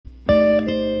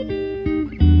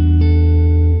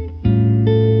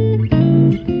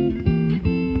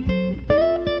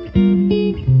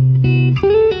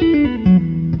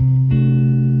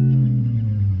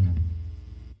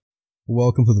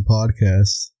welcome to the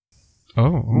podcast.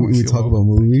 We talk about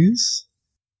movies,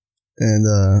 and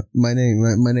my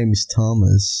name is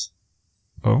Thomas.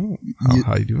 Oh,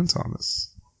 how you doing,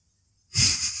 Thomas?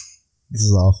 This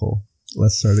is awful.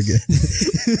 Let's start again.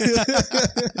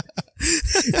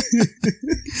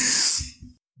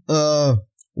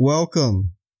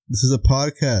 Welcome. This is a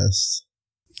podcast.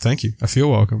 Thank you. I feel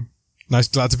welcome.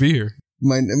 Glad to be here.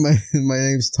 My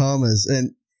name's Thomas,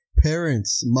 and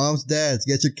parents, moms, dads,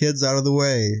 get your kids out of the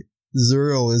way.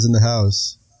 Zuriel is in the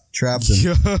house. Trap them.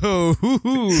 Yo,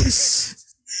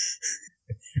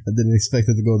 I didn't expect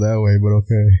it to go that way, but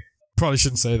okay. Probably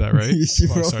shouldn't say that, right?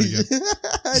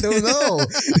 I don't know.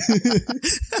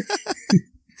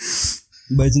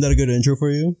 But isn't that a good intro for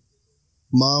you?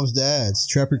 Moms, dads,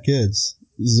 trap your kids.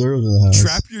 Zuriel's in the house.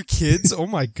 Trap your kids? Oh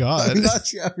my god. Not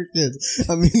trap your kids.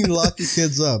 I mean, lock your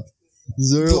kids up.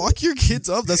 Lock your kids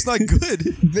up? That's not good.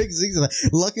 Big Z's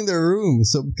locking their room,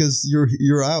 so because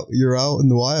you're out in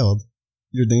the wild.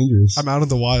 You're dangerous. I'm out in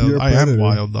the wild. I am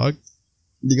wild, dog.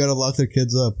 You gotta lock their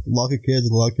kids up. Lock your kids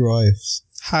and lock your wives.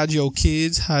 Hide your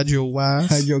kids, hide your wife.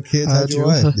 Hide your kids, hide your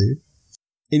wife, dude.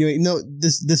 Anyway, no,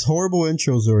 this horrible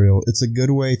intro, Zuriel, it's a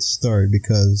good way to start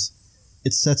because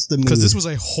it sets the mood. Because this was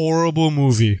a horrible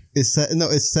movie. It sets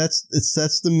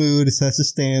the mood, it sets the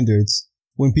standards.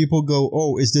 When people go,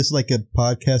 oh, is this like a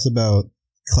podcast about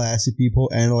classy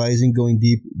people analyzing, going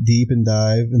deep and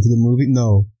dive into the movie?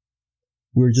 No.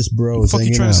 We're just bros. What the fuck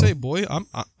you trying out. to say, boy?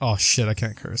 Oh shit, I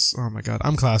can't curse. Oh my god,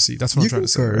 I'm classy. That's what I'm trying to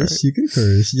say. Right? You can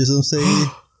curse. You just don't say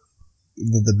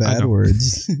the bad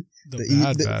words.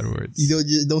 Bad words.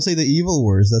 You don't say the evil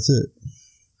words. That's it.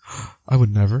 I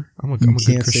would never. I'm a good Christian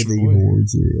boy. You can't say the evil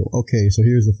words, Zuriel. Okay, so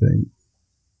here's the thing.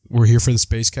 We're here for the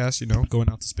space cast, going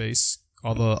out to space.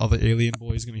 All the alien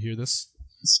boys gonna hear this.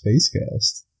 Space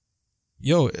cast.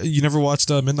 Yo, you never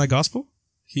watched Midnight Gospel?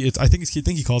 I think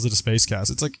he calls it a space cast.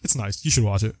 It's nice. You should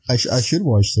watch it. I should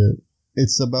watch it.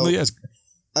 It's about. Well, yeah,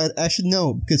 I should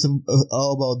know because it's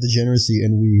all about degeneracy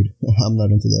and weed. I'm not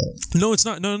into that. No, it's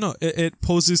not. No. It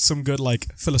poses some good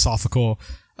philosophical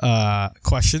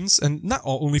questions, and not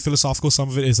only philosophical. Some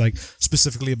of it is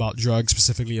specifically about drugs,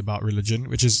 specifically about religion,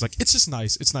 which is it's just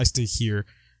nice. It's nice to hear.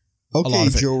 Okay,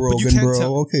 Joe Rogan,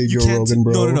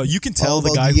 bro. No. You can tell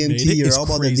the guy who made it is all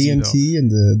about crazy, the DMT and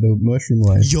the mushroom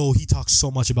life. Yo, he talks so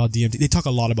much about DMT. They talk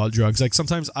a lot about drugs.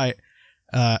 Sometimes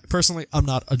personally, I'm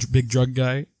not a big drug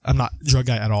guy. I'm not a drug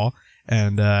guy at all.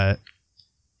 And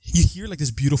you hear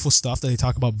this beautiful stuff that they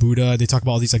talk about Buddha. They talk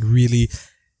about all these really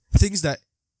things that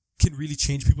can really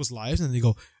change people's lives. And they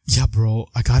go, yeah, bro,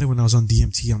 I got it when I was on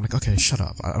DMT. I'm like, okay, shut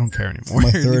up. I don't care anymore.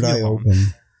 My third eye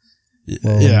open.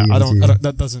 Well, yeah, I don't.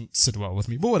 That doesn't sit well with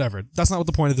me. But whatever. That's not what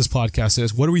the point of this podcast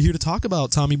is. What are we here to talk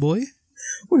about, Tommy boy?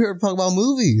 We're here to talk about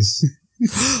movies.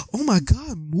 Oh my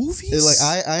god, movies!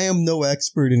 I am no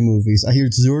expert in movies. I hear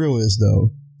Zuriel is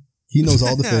though. He knows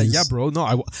all the things. Yeah, bro.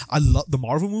 No, I love the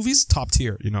Marvel movies. Top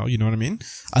tier. You know what I mean?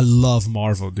 I love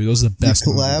Marvel, dude. Those are the best.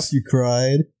 You laughed. You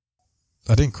cried.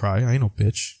 I didn't cry. I ain't no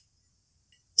bitch.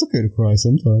 It's okay to cry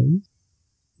sometimes.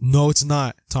 No, it's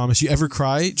not, Thomas. You ever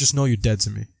cry? Just know you're dead to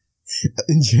me.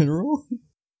 In general?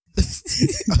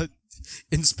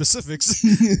 In specifics.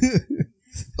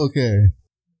 Okay.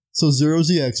 So Zuriel's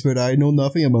the expert. I know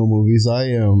nothing about movies. I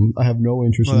have no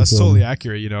interest in that's film. Totally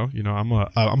accurate, I'm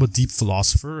a deep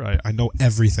philosopher. I know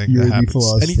everything You're that a happens. Deep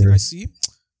philosopher. Anything I see,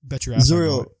 bet your ass I know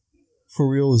Zuriel, it. for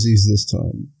realsies this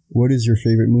time, what is your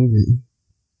favorite movie?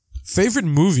 Favorite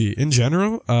movie in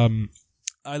general?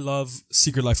 I love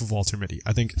Secret Life of Walter Mitty.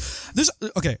 I think there's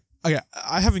okay.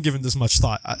 I haven't given this much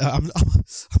thought. I'm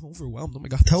overwhelmed. Oh my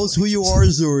god! Tell us who you are,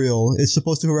 Zuriel. It's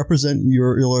supposed to represent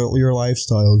your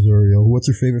lifestyle, Zuriel. What's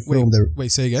your favorite film?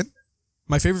 Wait, say again.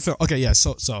 My favorite film. Okay, yeah.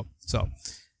 So,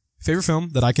 favorite film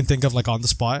that I can think of on the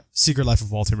spot: Secret Life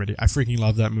of Walter Mitty. I freaking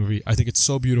love that movie. I think it's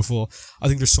so beautiful. I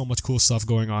think there's so much cool stuff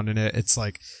going on in it. It's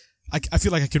I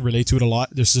feel like I can relate to it a lot.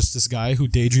 There's just this guy who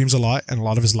daydreams a lot, and a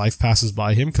lot of his life passes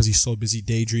by him because he's so busy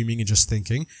daydreaming and just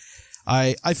thinking.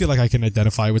 I feel like I can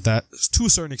identify with that to a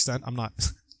certain extent. I'm not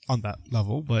on that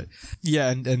level, but yeah,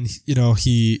 and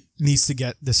he needs to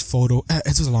get this photo.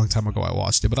 It was a long time ago I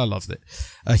watched it, but I loved it.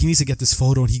 He needs to get this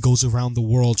photo, and he goes around the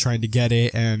world trying to get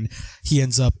it, and he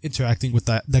ends up interacting with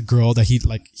that girl that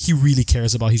he really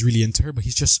cares about. He's really into her, but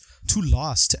he's just too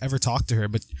lost to ever talk to her.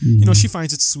 But she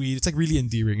finds it sweet. It's really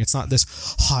endearing. It's not this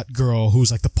hot girl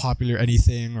who's the popular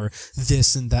anything or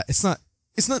this and that. It's not.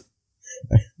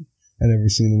 I never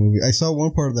seen the movie. I saw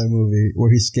one part of that movie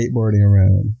where he's skateboarding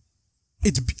around.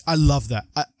 I love that.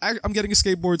 I'm getting a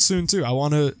skateboard soon too.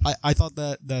 I thought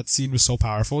that scene was so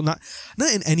powerful. Not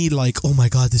in any like, oh my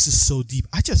god, this is so deep.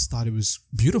 I just thought it was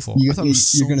beautiful. I thought it was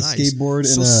so you're gonna nice. skateboard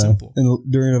so simple.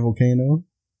 During a volcano.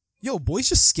 Yo, boy's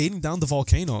just skating down the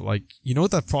volcano. Like, you know what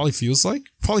that probably feels like?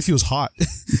 Probably feels hot.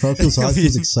 It probably feels hot.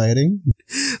 Feels exciting.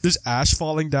 There's ash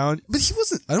falling down, but he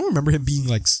wasn't. I don't remember him being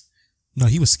like. No,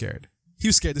 he was scared. He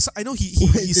was scared. I know he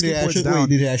skateboards down.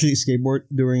 Did he actually skateboard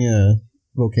during a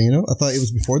volcano? I thought it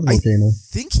was before the volcano. I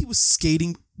think he was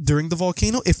skating during the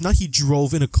volcano. If not, he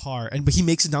drove in a car, but he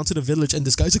makes it down to the village, and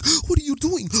this guy's like, "What are you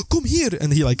doing? Come here!"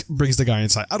 And he like brings the guy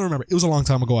inside. I don't remember. It was a long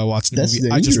time ago. I watched the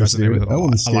movie. I just resonated with it a lot. I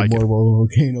want to skateboard while the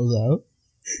volcano's out.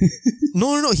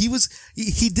 No.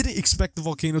 He didn't expect the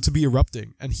volcano to be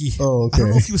erupting, and he. Oh, okay. I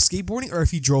don't know if he was skateboarding or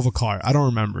if he drove a car. I don't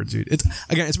remember, dude.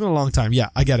 It's been a long time. Yeah,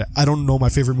 I get it. I don't know my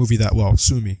favorite movie that well.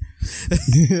 Sue me.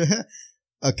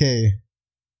 Okay.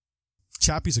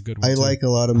 Chappie's a good one. I too. like a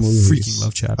lot of movies. Freaking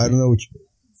love Chappie. I don't know which.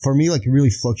 For me, like, it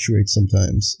really fluctuates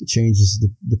sometimes. It changes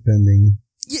depending.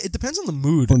 Yeah, it depends on the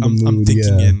mood I'm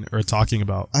thinking in or talking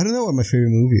about. I don't know what my favorite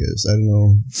movie is. I don't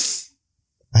know.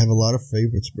 I have a lot of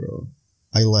favorites, bro.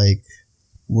 I like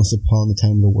Once Upon a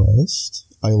Time in the West.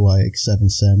 I like Seven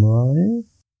Samurai.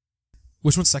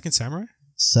 Which one's Second Samurai?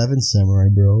 Seven Samurai,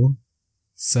 bro.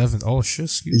 Seven. Oh, shit.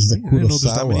 Excuse me. I didn't know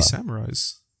there's that many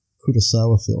samurais.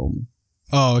 Kurosawa film.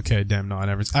 Oh, okay. Damn, no, I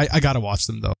never. I gotta watch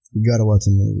them though. You gotta watch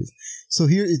the movies. So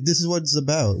this is what it's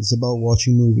about. It's about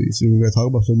watching movies. We're gonna talk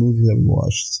about some movies that we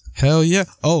watched. Hell yeah!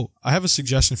 Oh, I have a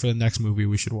suggestion for the next movie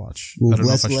we should watch. Well,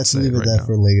 let's leave that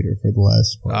for later, for the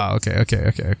last part. Ah,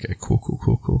 okay.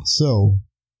 Cool. So,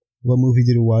 what movie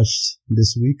did you watch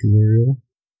this week, Ariel?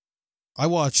 I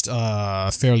watched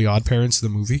Fairly Odd Parents, the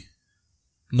movie.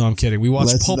 No, I'm kidding. We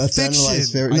watched Pulp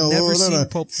Fiction. No, never seen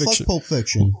Pulp Fiction. Fuck Pulp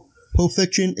Fiction. Pulp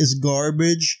Fiction is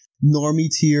garbage, normie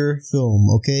tier film,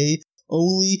 okay?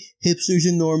 Only hipsters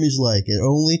and normies like it.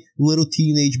 Only little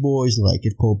teenage boys like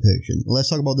it, Pulp Fiction. Let's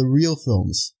talk about the real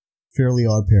films. Fairly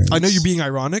Odd Parents. I know you're being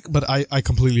ironic, but I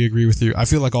completely agree with you. I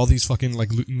feel like all these fucking like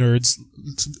nerds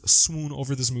swoon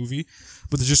over this movie,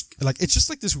 but they're just like, it's just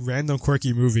like this random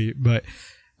quirky movie, but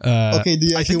okay, do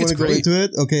you actually want to go into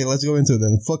it? Okay, let's go into it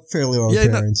then. Fuck Fairly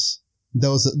Odd Parents. That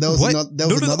was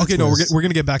okay, no, we're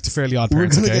gonna get back to Fairly Odd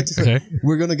Parents.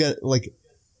 We're gonna get like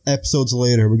episodes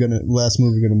later. Last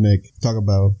movie we're gonna talk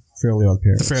about Fairly Odd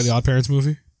Parents. The Fairly Odd Parents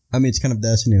movie. I mean, it's kind of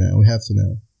destiny now. We have to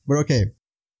now. But okay,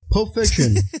 Pulp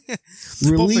Fiction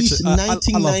released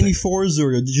 1994.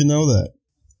 Zuriel, did you know that?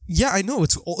 Yeah, I know.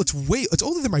 It's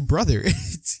older than my brother.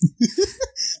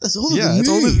 That's older than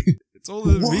me. It's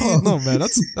older than me. No, man,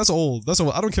 that's old. That's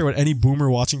old. I don't care what any boomer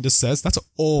watching this says. That's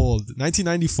old.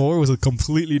 1994 was a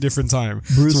completely different time.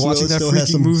 Bruce Willis still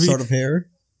has some sort of hair?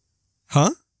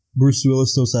 Huh? Bruce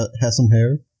Willis still has some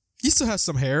hair? He still has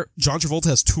some hair. John Travolta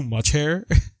has too much hair.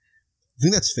 I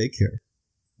think that's fake hair.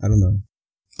 I don't know.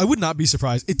 I would not be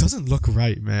surprised. It doesn't look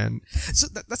right, man. So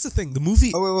that's the thing. The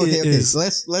movie is...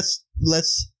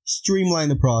 Let's streamline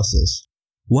the process.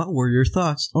 What were your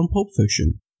thoughts on Pulp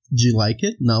Fiction? Did you like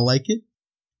it? Not like it?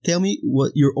 Tell me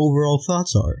what your overall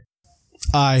thoughts are.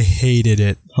 I hated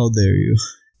it. How dare you?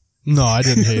 No, I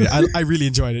didn't hate it. I really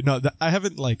enjoyed it. No, I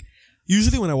haven't like...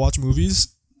 Usually when I watch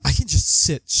movies, I can just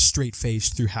sit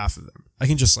straight-faced through half of them. I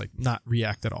can just like not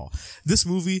react at all. This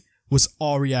movie was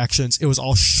all reactions. It was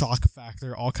all shock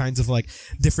factor. All kinds of like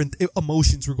different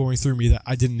emotions were going through me that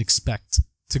I didn't expect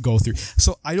to go through.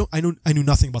 So I knew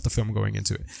nothing about the film going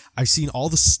into it. I've seen all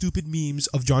the stupid memes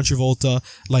of John Travolta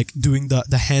like doing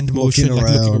the hand motion,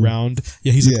 looking around.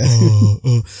 Yeah, he's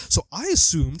like, So I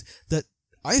assumed that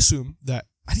I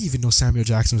didn't even know Samuel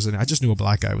Jackson was in it. I just knew a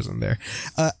black guy was in there.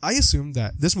 I assumed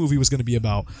that this movie was going to be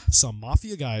about some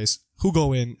mafia guys who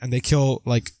go in and they kill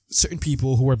like certain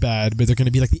people who are bad, but they're going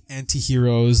to be like the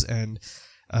anti-heroes, and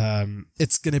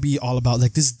it's going to be all about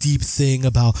like this deep thing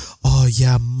about, oh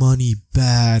yeah, money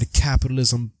bad,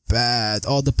 capitalism bad,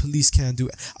 oh the police can't do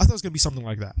it. I thought it was going to be something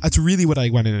like that. That's really what I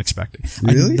went in expecting.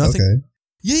 Really? I knew nothing. Okay.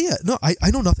 Yeah. No, I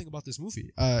know nothing about this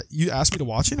movie. You asked me to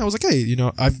watch it, and I was like, hey,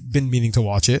 I've been meaning to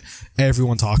watch it.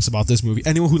 Everyone talks about this movie.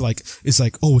 Anyone who like is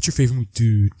like, oh, what's your favorite movie?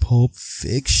 Dude, Pulp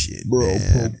Fiction, bro.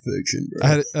 Man. Pulp Fiction, bro. I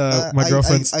had my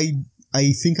girlfriend's...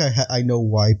 I think I know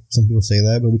why some people say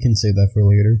that, but we can say that for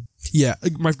later. Yeah,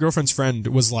 my girlfriend's friend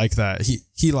was like that.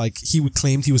 He would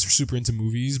claim he was super into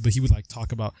movies, but he would like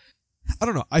talk about I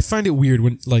don't know. I find it weird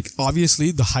when, like,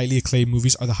 obviously the highly acclaimed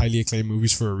movies are the highly acclaimed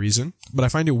movies for a reason, but I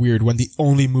find it weird when the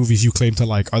only movies you claim to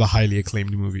like are the highly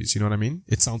acclaimed movies. You know what I mean?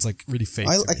 It sounds like really fake.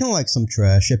 I can like some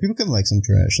trash. Yeah, people can like some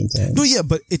trash sometimes. No, yeah,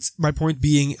 but it's my point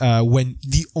being when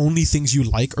the only things you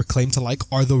like or claim to like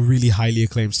are the really highly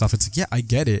acclaimed stuff. It's like, yeah, I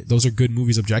get it. Those are good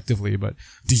movies objectively, but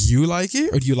do you like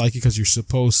it, or do you like it because you're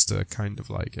supposed to kind of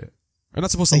like it? Or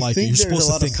not supposed to like it. You're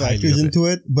supposed to think highly of it. There's a lot of factors into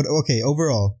it, but okay,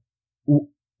 overall.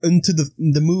 Into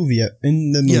the movie.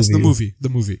 Yes, the movie.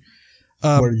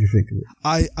 What did you think of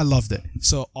it? I loved it.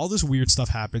 So all this weird stuff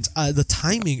happens. The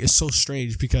timing is so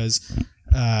strange because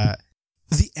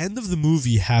the end of the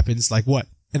movie happens like what,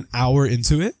 an hour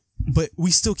into it, but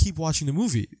we still keep watching the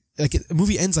movie. Like the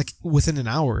movie ends like within an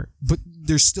hour, but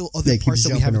there's still other parts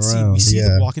that we haven't seen. We see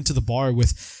them walk into the bar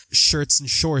with shirts and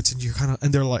shorts, and you're kind of,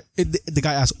 and they're like, the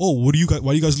guy asks, "Oh, why do you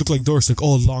guys look like Doris?" Like,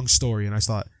 "Oh, long story." And I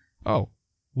thought, "Oh,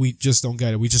 we just don't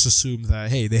get it. We just assume that,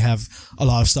 hey, they have a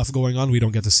lot of stuff going on. We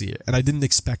don't get to see it." And I didn't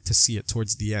expect to see it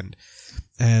towards the end.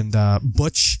 And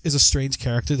Butch is a strange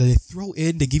character that they throw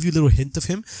in. They give you a little hint of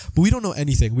him, but we don't know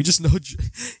anything. We just know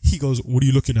he goes, "What are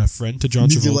you looking at, friend?" to John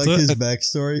Travolta. Did you like his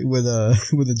backstory with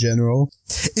a general?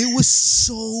 It was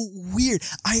so weird.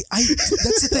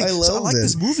 That's the thing. I like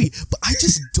this movie, but I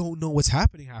just don't know what's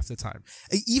happening half the time.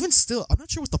 Even still, I'm not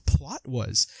sure what the plot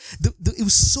was. It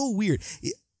was so weird.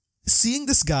 Seeing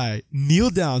this guy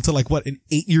kneel down to like what, an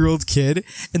 8-year-old kid,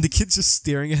 and the kid's just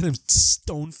staring at him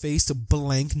stone-faced,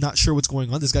 blank, not sure what's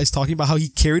going on. This guy's talking about how he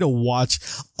carried a watch.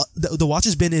 The watch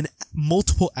has been in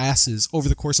multiple asses over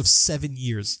the course of 7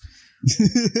 years.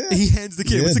 He hands the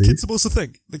kid. Yeah, what's the kid supposed to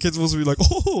think? The kid's supposed to be like,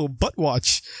 "Oh, butt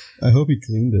watch." I hope he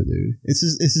cleaned it, dude. It's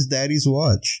his daddy's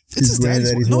watch. It's his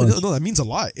daddy's watch. No, that means a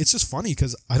lot. It's just funny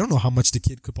because I don't know how much the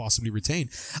kid could possibly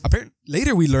retain. Apparently,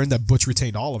 later we learned that Butch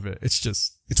retained all of it. It's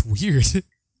weird.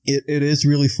 It is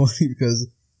really funny because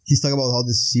he's talking about all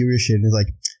this serious shit, and he's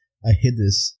like, "I hid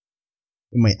this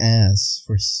in my ass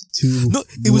for too No,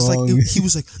 it was long." Like, he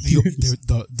was like,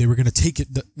 they were gonna take it.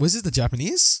 Was it the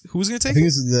Japanese who was gonna take it?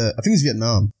 I think it's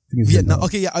Vietnam. Vietnam.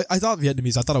 Okay, yeah, I thought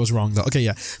Vietnamese. I thought I was wrong though. Okay,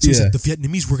 yeah. So he said the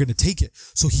Vietnamese were gonna take it.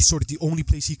 So he sorted the only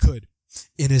place he could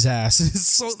in his ass.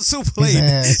 It's so plain.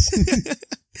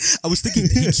 I was thinking,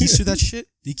 did he keister that shit?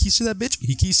 Did he keister that bitch?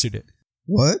 He keistered it.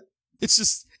 What? It's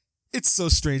so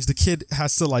strange. The kid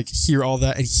has to like hear all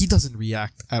that, and he doesn't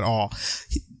react at all.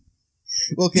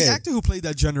 Okay. The actor who played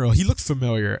that general, he looked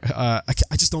familiar. I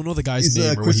just don't know the guy's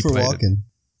name or what he played. Walken.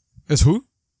 Is who?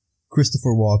 Christopher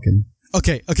Walken.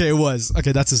 Okay, it was.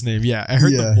 Okay, that's his name. Yeah, I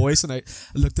heard the voice and I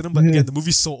looked at him, but again, the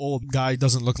movie's so old, guy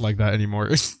doesn't look like that anymore.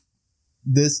 Here's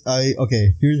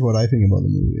what I think about the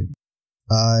movie.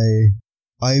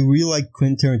 I really like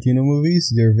Quentin Tarantino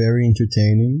movies. They're very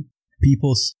entertaining.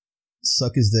 People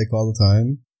suck his dick all the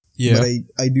time. Yeah. But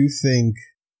I do think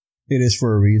it is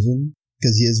for a reason,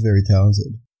 because he is very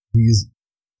talented.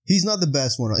 He's not the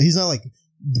best one. He's not like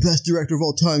the best director of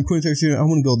all time, Quentin Tarantino. I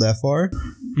wouldn't go that far.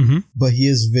 Mm-hmm. But he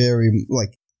is very,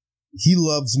 like, he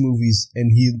loves movies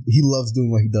and he loves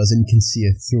doing what he does, and you can see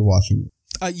it through watching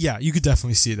it. Yeah, you could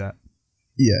definitely see that.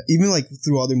 Yeah, even like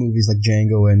through other movies like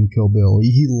Django and Kill Bill,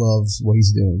 he loves what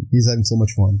he's doing. He's having so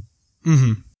much fun.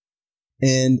 Mm-hmm.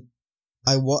 And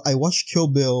I watched Kill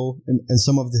Bill and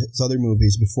some of his other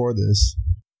movies before this,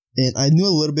 and I knew a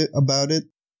little bit about it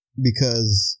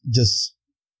because just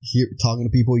talking to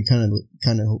people, you kind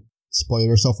of spoil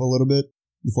yourself a little bit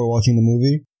before watching the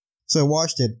movie. So I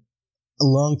watched it a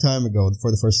long time ago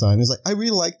for the first time. It was like, I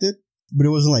really liked it, but it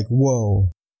wasn't like, whoa,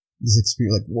 this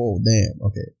experience, like, whoa, damn,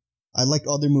 okay. I liked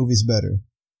other movies better.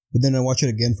 But then I watched it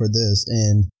again for this,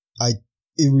 and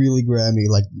it really grabbed me,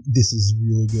 like, this is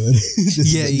really good.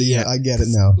 Yeah, I get it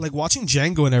now. Like, watching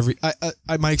Django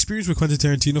and my experience with Quentin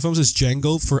Tarantino films is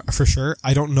Django for sure.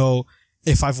 I don't know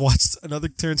if I've watched another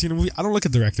Tarantino movie. I don't look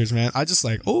at directors, man. I just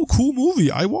like, oh, cool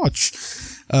movie, I watch.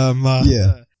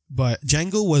 But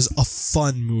Django was a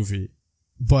fun movie.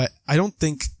 But I don't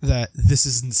think that this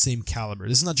is in the same caliber.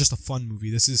 This is not just a fun movie.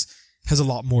 This has a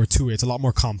lot more to it. It's a lot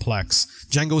more complex.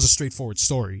 Django is a straightforward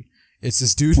story. It's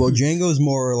this dude. Well, Django is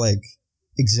more like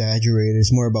exaggerated.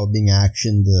 It's more about being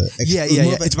action.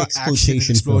 It's about action and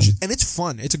explosion, and it's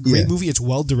fun. It's a great movie. It's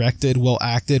well directed, well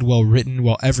acted, well written,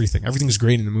 well everything. Everything is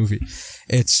great in the movie.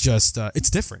 It's just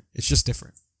it's different. It's just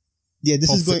different. Yeah,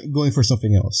 this is going for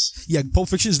something else. Yeah, Pulp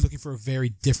Fiction is looking for a very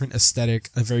different aesthetic,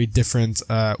 a very different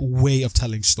way of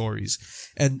telling stories,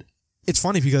 and it's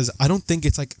funny because I don't think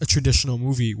it's like a traditional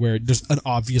movie where there's an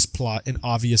obvious plot, an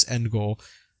obvious end goal.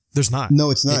 There's not.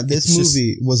 No, it's not. This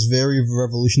movie was very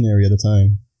revolutionary at the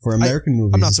time for American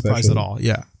movies. I'm not surprised at all.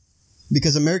 Yeah.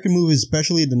 because American movies,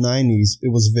 especially in the 90s,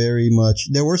 it was very much...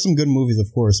 There were some good movies,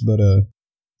 of course, but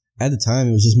at the time,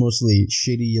 it was just mostly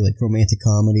shitty, like, romantic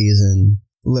comedies and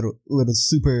little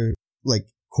super, like,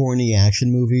 corny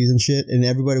action movies and shit, and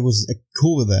everybody was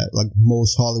cool with that, like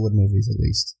most Hollywood movies, at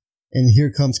least. And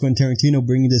here comes Quentin Tarantino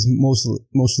bringing this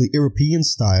mostly European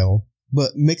style,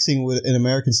 but mixing with an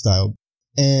American style.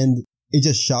 And it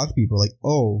just shocked people, like,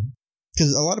 oh...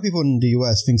 Because a lot of people in the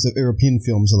US think of European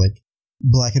films are, like,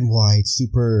 black and white,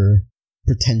 super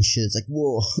pretentious. Like,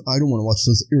 whoa, I don't want to watch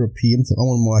those European films. I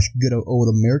want to watch good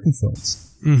old American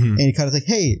films. Mm-hmm. And it kind of like,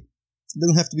 hey, it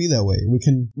doesn't have to be that way. We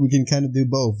can kind of do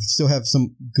both. Still have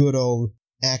some good old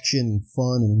action,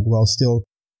 fun, and while still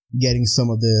getting some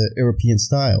of the European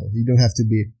style. You don't have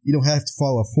to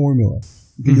follow a formula.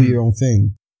 You can do your own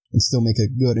thing and still make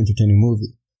a good, entertaining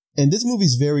movie. And this movie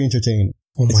is very entertaining.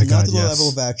 Oh my God, it's not to the level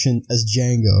of action as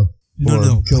Django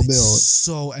or Kill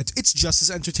Bill. It's just as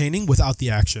entertaining without the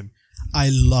action.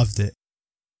 I loved it.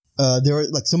 There are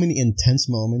like so many intense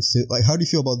moments too. Like, how do you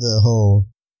feel about the whole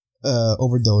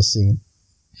overdose scene?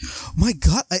 My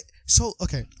God.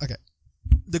 Okay.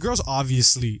 The girl's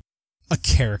obviously a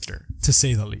character, to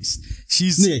say the least.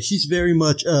 She's very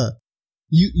much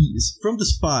you from the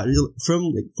spot,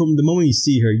 from the moment you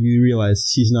see her, you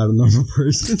realize she's not a normal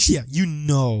person. Yeah,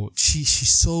 she's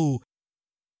so...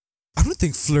 I don't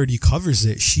think flirty covers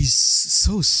it. She's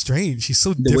so strange. She's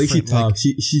so different. The way she talks,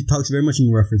 she talks very much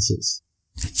in references.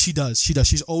 She does.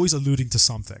 She's always alluding to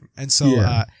something. And so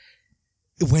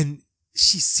when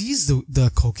she sees the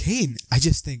cocaine, I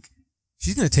just think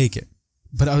she's going to take it.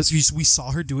 But we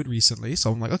saw her do it recently,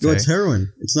 so I'm like, okay. No, it's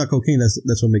heroin. It's not cocaine.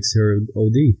 That's what makes her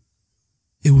OD.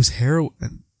 It was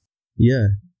heroin. Yeah,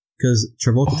 because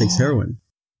Travolta takes heroin,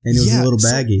 and it was a little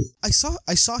baggy. So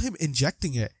I saw him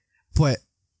injecting it, but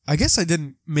I guess I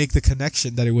didn't make the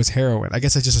connection that it was heroin. I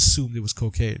guess I just assumed it was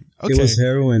cocaine. Okay. It was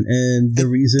heroin, and the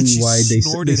reason why they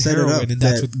set it up, and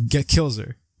that's what kills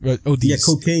her. ODs. Yeah,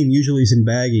 cocaine usually is in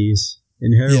baggies,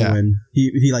 and heroin.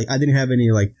 Yeah. He I didn't have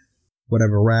any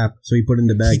whatever wrap, so he put it in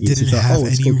the baggie. He didn't have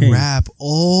any wrap.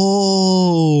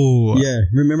 Oh, yeah.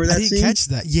 Remember that scene? I didn't catch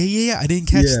that. Yeah. I didn't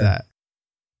catch that.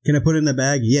 Can I put it in the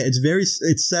baggie? Yeah,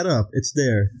 it's set up. It's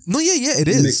there. No, yeah, it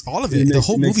is. All of it. The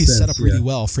whole movie is set up really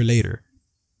well for later.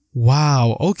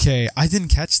 Wow. Okay, I didn't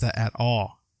catch that at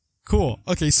all. Cool.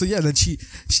 Okay, so then she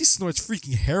snorts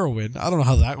freaking heroin. I don't know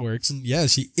how that works, and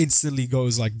she instantly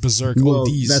goes like berserk. Well,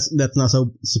 ODs. that's not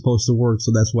so supposed to work.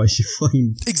 So that's why she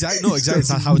fucking exactly. No, exactly. It's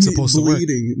not how it's supposed to work.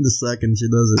 Bleeding the second she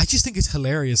does it. I just think it's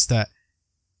hilarious that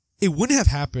it wouldn't have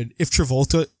happened if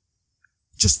Travolta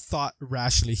just thought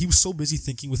rationally. He was so busy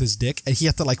thinking with his dick, and he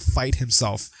had to fight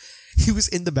himself. He was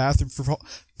in the bathroom for...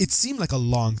 It seemed like a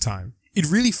long time. It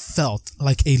really felt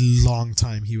like a long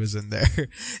time he was in there.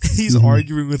 He's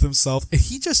arguing with himself, and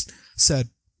he just said,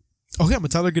 okay, I'm going to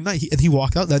tell her good night. And he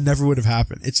walked out. That never would have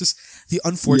happened. It's just the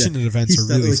unfortunate events are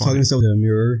really funny. He's talking to himself in a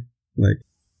mirror.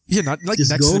 Not next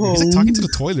to him. He's talking to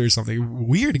the toilet or something.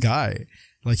 Weird guy.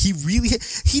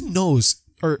 He knows...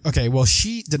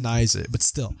 she denies it, but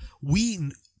still,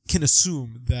 we can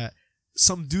assume that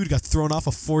some dude got thrown off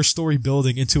a 4-story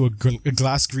building into a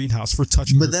glass greenhouse for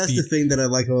touching her feet. But that's the thing that I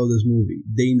like about this movie.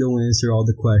 They don't answer all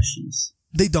the questions.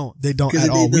 They don't at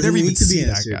all. We never even see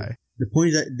that guy. The point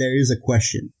is that there is a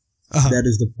question. That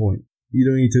is the point. You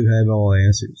don't need to have all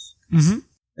answers. Mm-hmm.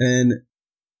 And,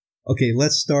 okay,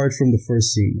 let's start from the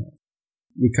first scene now.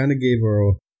 We kind of gave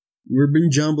we've been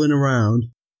jumbling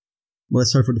around. Let's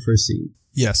start from the first scene.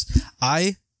 Yes,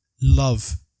 I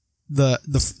love the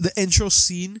intro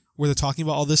scene where they're talking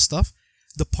about all this stuff.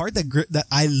 The part that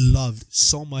I loved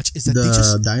so much is that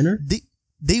the diner.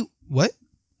 They what?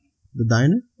 The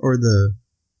diner or the?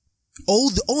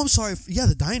 I'm sorry. Yeah,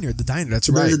 the diner. The diner. That's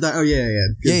right.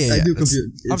 Yeah. I do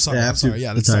compute. I'm sorry.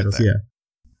 Yeah, that's right.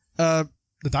 Yeah.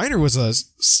 The diner was a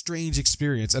strange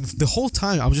experience, and the whole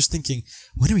time I was just thinking,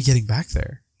 when are we getting back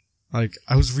there? I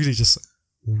was really just.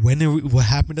 What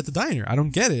happened at the diner? I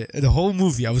don't get it. The whole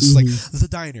movie, I was just like, the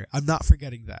diner. I'm not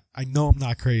forgetting that. I know I'm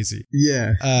not crazy.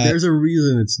 Yeah. There's a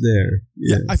reason it's there.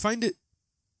 Yeah. I think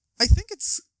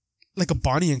it's like a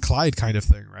Bonnie and Clyde kind of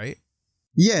thing, right?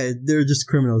 Yeah, they're just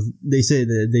criminals. They say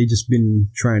that they just been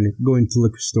trying to go into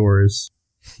liquor stores.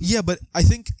 Yeah, but I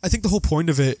think the whole point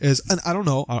of it is, and I don't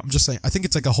know, I'm just saying, I think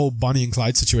it's like a whole Bonnie and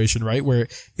Clyde situation, right? Where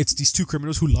it's these two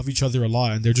criminals who love each other a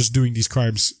lot, and they're just doing these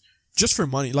crimes just for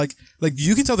money. Like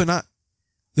you can tell they're not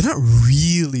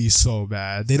really so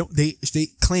bad. They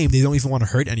claim they don't even want to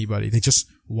hurt anybody. They just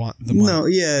want the money. No,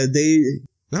 yeah, they're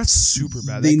not super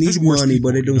bad. They need money,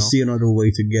 but they don't see another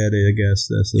way to get it, I guess.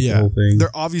 That's the whole thing.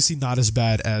 They're obviously not as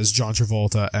bad as John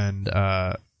Travolta and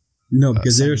no,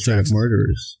 because they're straight up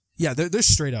murderers. Yeah, they're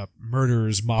straight up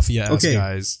murderers, mafia-ass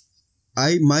guys.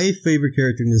 My favorite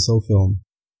character in this whole film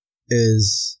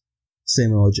is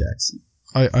Samuel L. Jackson.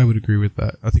 I would agree with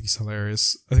that. I think he's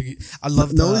hilarious. I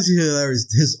love not only is he hilarious,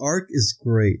 his arc is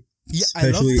great. Yeah, I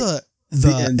love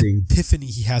the ending. Epiphany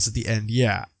he has at the end.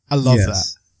 Yeah, I love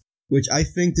that. Which I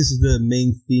think this is the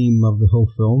main theme of the whole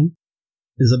film,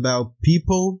 is about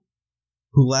people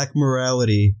who lack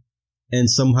morality and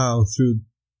somehow through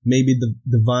maybe the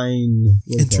divine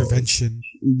intervention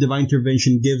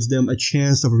gives them a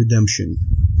chance of redemption.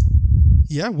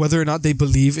 Yeah, whether or not they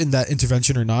believe in that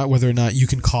intervention or not, whether or not you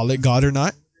can call it God or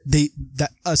not, that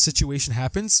a situation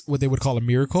happens, what they would call a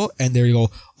miracle, and there you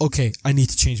go, okay, I need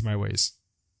to change my ways.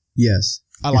 Yes.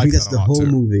 I think that's the whole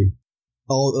movie.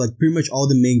 Pretty much all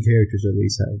the main characters at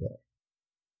least have that.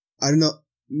 I don't know,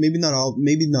 maybe not all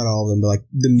of them, but like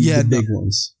the big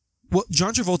ones. Well,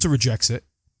 John Travolta rejects it.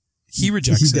 He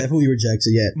definitely rejects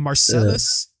it, yeah.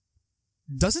 Marcellus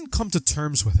doesn't come to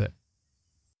terms with it.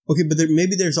 Okay, but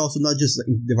maybe there's also not just like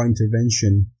divine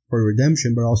intervention for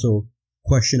redemption, but also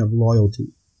question of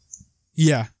loyalty.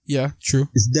 Yeah, true.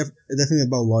 It's definitely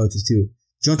about loyalty too.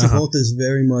 John Travolta is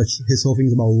very much, his whole thing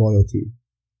is about loyalty.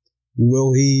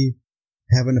 Will he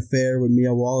have an affair with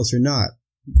Mia Wallace or not?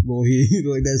 Will he,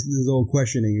 like, that's this whole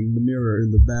questioning in the mirror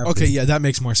in the bathroom. Okay, yeah, that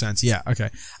makes more sense. Yeah, okay.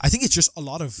 I think it's just a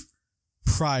lot of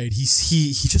pride.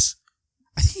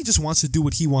 I think he just wants to do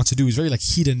what he wants to do. He's very like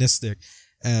hedonistic.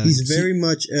 And he's very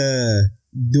much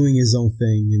doing his own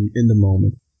thing in the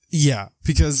moment. Yeah,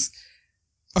 because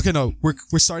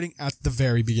we're starting at the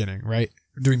very beginning, right?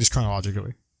 We're doing this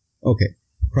chronologically. Okay,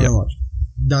 chronologically.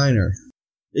 Yep. Diner.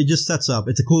 It just sets up.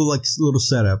 It's a cool like little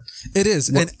setup. It is,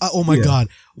 and oh my god!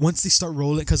 Once they start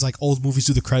rolling, because like old movies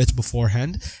do the credits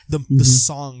beforehand. The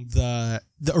song, the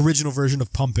original version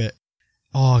of Pump It.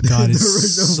 Oh god, it's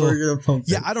the original version of Pump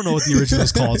It. Yeah, I don't know what the original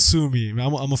is called. Sue me.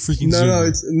 I'm a freaking zoomer.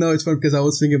 It's fun because I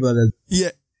was thinking about it.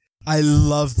 Yeah, I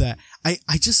love that. I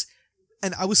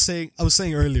was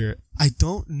saying earlier, I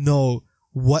don't know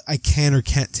what I can or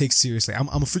can't take seriously. I'm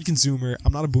a freaking zoomer.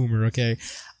 I'm not a boomer. Okay.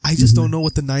 I just don't know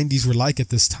what the 90s were like at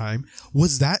this time.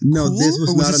 Was that no, cool? This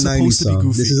was not a 90s song.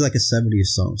 This is like a 70s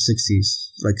song,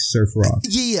 60s, like surf rock.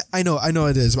 Yeah, I know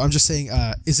it is. But I'm just saying,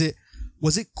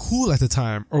 was it cool at the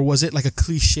time, or was it like a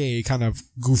cliche kind of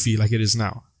goofy like it is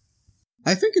now?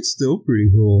 I think it's still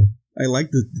pretty cool. I like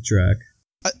the track.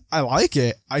 I like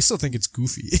it. I still think it's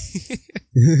goofy.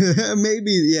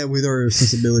 Maybe, yeah, with our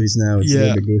sensibilities now, it's a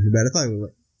little bit goofy, but I thought it was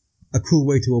like a cool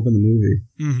way to open the movie.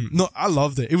 Mm-hmm. No, I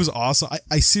loved it. It was awesome.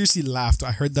 I seriously laughed.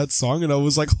 I heard that song and I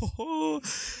was like, oh.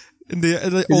 And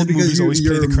the old movies always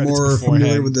play the credits beforehand. You're more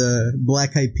familiar with the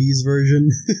Black Eyed Peas version?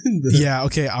 Yeah,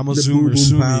 okay. I'm a zoomer.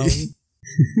 Sue me.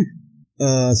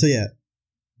 So yeah,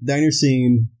 diner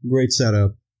scene, great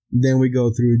setup. Then we go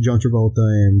through John Travolta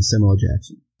and Samuel L.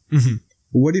 Jackson. Mm-hmm.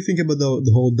 What do you think about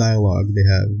the whole dialogue they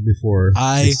have before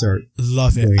they start? I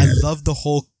love it. I love the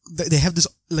whole. They have this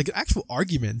like an actual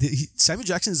argument. Samuel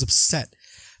Jackson is upset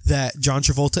that John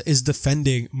Travolta is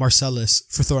defending Marcellus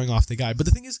for throwing off the guy. But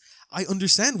the thing is, I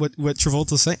understand what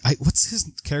Travolta's saying. What's his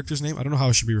character's name? I don't know how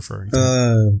I should be referring to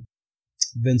him.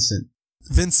 Vincent.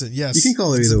 Vincent, yes. You can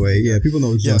call it either way. Yeah, people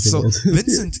know what you're talking about.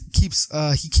 Vincent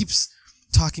keeps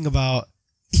talking about.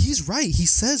 He's right. He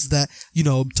says that,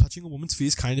 touching a woman's feet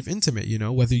is kind of intimate,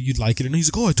 whether you'd like it or not.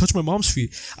 He's like, oh, I touched my mom's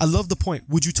feet. I love the point.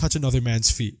 Would you touch another man's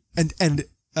feet? And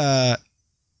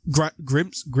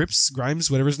Grimes,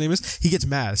 whatever his name is, he gets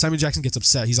mad. Samuel Jackson gets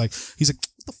upset. He's like,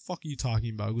 what the fuck are you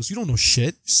talking about? He goes, you don't know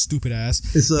shit, stupid ass.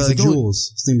 It's like,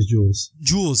 Jules. His name is Jules.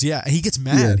 Jules, yeah. And he gets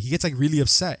mad. Yeah. He gets like really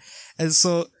upset. And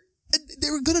so they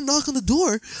were gonna knock on the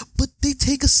door, but they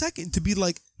take a second to be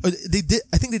like, they did.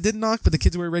 I think they did knock, but the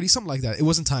kids weren't ready. Something like that. It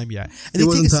wasn't time yet. And they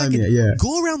take a second,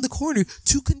 go around the corner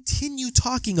to continue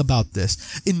talking about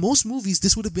this. In most movies,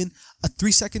 this would have been a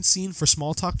 3-second scene for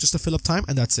small talk just to fill up time,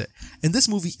 and that's it. In this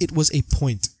movie, it was a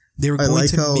point. They were going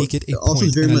to make it a point. Also,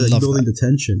 it's very much like building the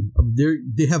tension.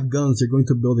 They have guns. They're going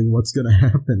to building. What's going to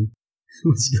happen?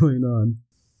 What's going on?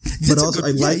 But also,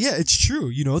 yeah, it's true.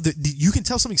 You can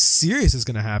tell something serious is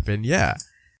going to happen. Yeah.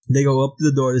 They go up to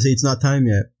the door. They say it's not time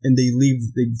yet, and they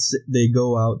leave. They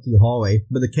go out to the hallway,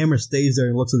 but the camera stays there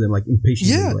and looks at them like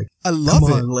impatiently. Yeah, like, I love it.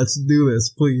 Come on, let's do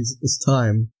this, please. It's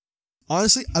time.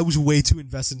 Honestly, I was way too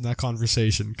invested in that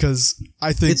conversation because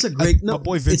I think it's a great. My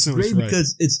boy Vincent it's great was right.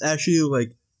 Because it's actually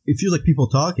like it feels like people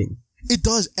talking. It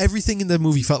does. Everything in the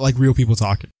movie felt like real people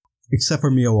talking, except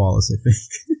for Mia Wallace, I think.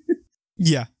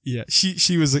 Yeah.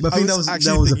 She was. But I think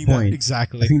that was the point.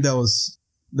 Exactly. I think that was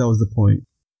the point.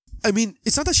 I mean,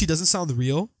 it's not that she doesn't sound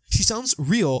real. She sounds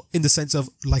real in the sense of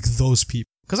like those people.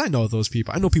 because I know those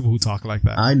people. I know people who talk like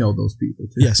that. I know those people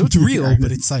too. Yeah, so it's real,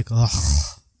 but it's like, ugh.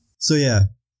 So yeah,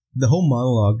 the whole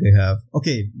monologue they have.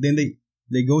 Okay, then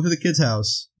they go to the kid's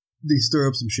house. They stir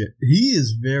up some shit. He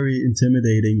is very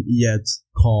intimidating yet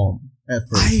calm at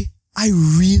first. I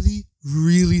really,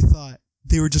 really thought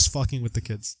they were just fucking with the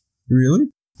kids. Really?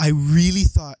 I really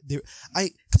thought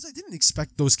because I didn't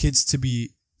expect those kids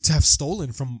to have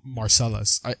stolen from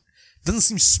Marcellus. Doesn't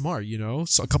seem smart, you know?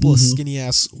 So a couple of skinny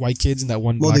ass white kids and that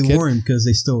one black kid. Well, they weren't because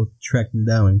they still tracked them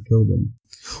down and killed them.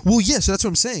 Well, yeah, so that's what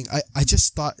I'm saying. I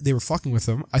just thought they were fucking with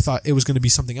them. I thought it was going to be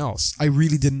something else. I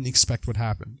really didn't expect what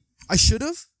happened. I should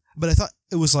have, but I thought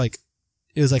it was like,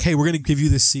 hey, we're going to give you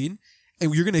this scene,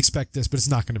 and you're going to expect this, but it's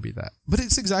not going to be that. But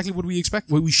it's exactly what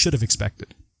we should have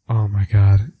expected. Oh my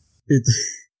god.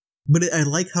 I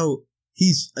like how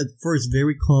he's at first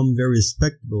very calm, very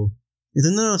respectable. And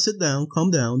then, no, sit down,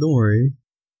 calm down, don't worry.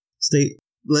 Stay,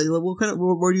 like, what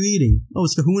are you eating? Oh,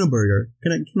 it's Kahuna burger.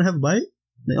 Can I have a bite?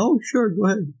 Like, oh, sure, go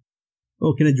ahead.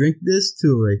 Oh, can I drink this to,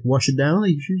 like, wash it down?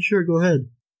 Like, sure, go ahead.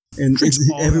 And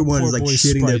everyone is, like,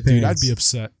 shitting their pants. Dude, I'd be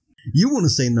upset. You want to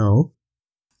say no.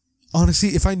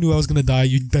 Honestly, if I knew I was going to die,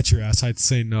 you'd bet your ass I'd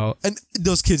say no. And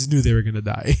those kids knew they were going to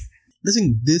die.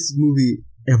 Listen, this movie,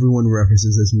 everyone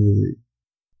references this movie.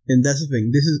 And that's the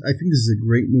thing. I think this is a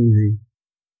great movie.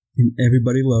 And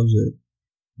everybody loves it.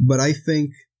 But I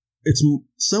think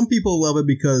some people love it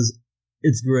because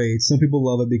it's great. Some people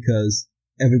love it because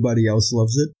everybody else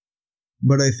loves it.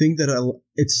 But I think that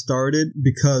it started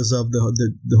because of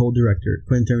the whole director,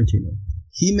 Quentin Tarantino.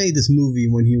 He made this movie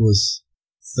when he was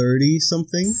 30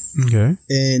 something. Okay.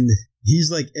 And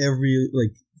he's like every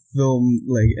film,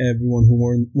 like everyone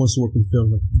who wants to work in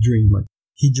film, like dream. Like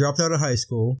he dropped out of high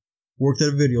school, worked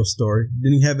at a video store,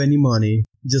 didn't have any money,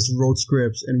 just wrote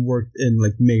scripts and worked and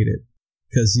like made it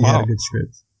because he had a good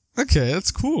script. Okay, that's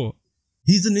cool.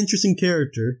 He's an interesting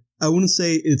character. I wouldn't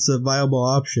say it's a viable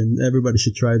option. Everybody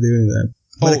should try doing that.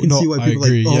 But I can see why people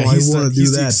are like, I want to do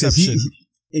that.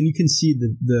 And you can see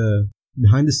the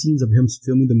behind the scenes of him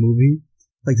filming the movie,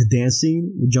 like the dance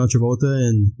scene with John Travolta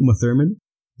and Uma Thurman.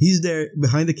 He's there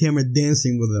behind the camera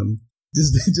dancing with them.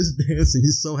 Just dancing.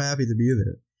 He's so happy to be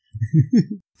there.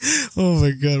 Oh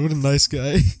my god, what a nice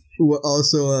guy. Well,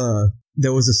 also,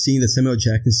 there was a scene that Samuel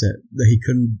Jackson said that he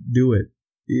couldn't do it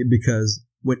because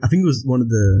I think it was one of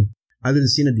either the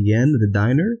scene at the end of the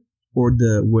diner or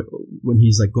when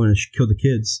he's like going to kill the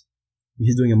kids.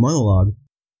 He's doing a monologue,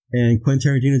 and Quentin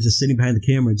Tarantino is just sitting behind the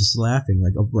camera, just laughing,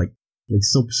 like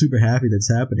so super happy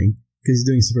that's happening because he's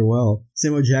doing super well.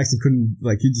 Samuel Jackson couldn't,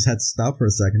 he just had to stop for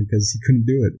a second because he couldn't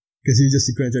do it because he just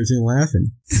see Quentin Tarantino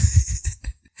laughing.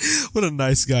 What a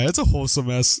nice guy. It's a wholesome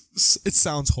ass. It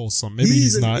sounds wholesome. Maybe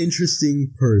he's not. He's an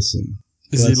interesting person.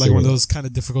 Is he like one of those kind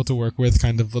of difficult to work with,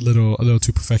 kind of a little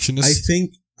too perfectionist? I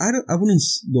think I wouldn't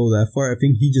go that far. I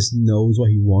think he just knows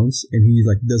what he wants, and he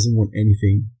doesn't want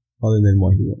anything other than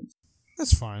what he wants.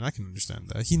 That's fine. I can understand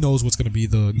that. He knows what's going to be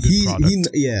the good product.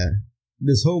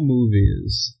 This whole movie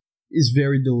is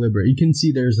very deliberate. You can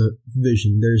see there's a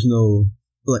vision. There's no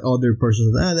other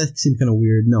person. That seemed kind of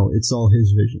weird. No, it's all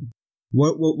his vision.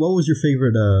 What was your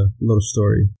favorite little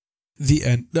story? The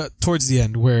end, towards the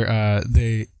end, where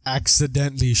they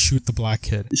accidentally shoot the black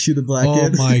kid. Shoot the black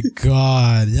kid? Oh my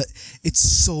god, it's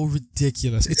so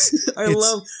ridiculous. I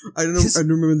don't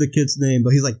remember the kid's name,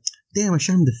 but he's like, "Damn, I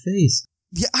shot him in the face."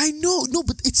 Yeah, I know. No,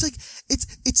 but it's like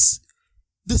it's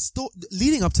the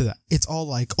leading up to that. It's all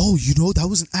like, oh, that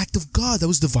was an act of God. That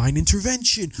was divine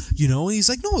intervention. And he's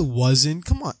like, no, it wasn't.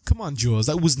 Come on, Jules.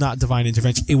 That was not divine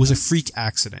intervention. It was a freak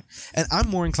accident. And I'm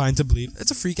more inclined to believe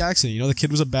it's a freak accident. The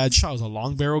kid was a bad shot. It was a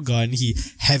long barrel gun. He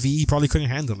probably couldn't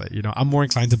handle it. I'm more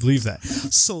inclined to believe that.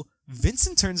 So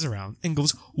Vincent turns around and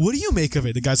goes, what do you make of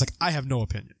it? The guy's like, I have no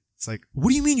opinion. It's like, what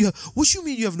do you mean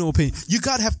you have no opinion? You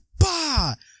gotta have,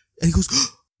 bah! And he goes,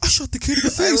 I shot the kid in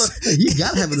the face. You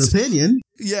gotta have an opinion.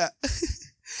 Yeah.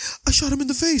 I shot him in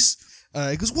the face.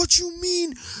 He goes, what you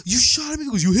mean? You shot him? He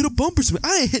goes, you hit a bump or something.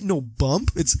 I ain't hit no bump.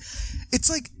 It's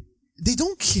like, they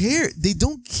don't care. They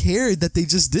don't care that they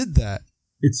just did that.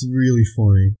 It's really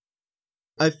funny.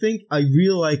 I think I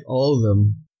really like all of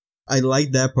them. I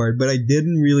like that part, but I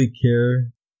didn't really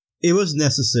care. It was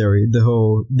necessary, the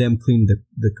whole them cleaning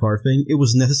the car thing. It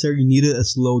was necessary. You needed a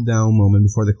slow down moment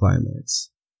before the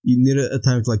climax. You needed a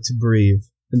time to breathe.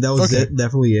 And that was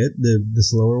definitely it, the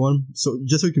slower one. So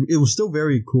just so it was still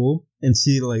very cool and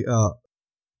see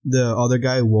the other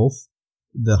guy, Wolf,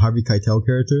 the Harvey Keitel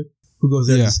character, who goes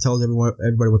there and just tells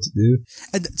everybody what to do.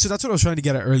 And so that's what I was trying to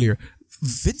get at earlier.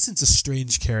 Vincent's a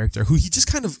strange character who he just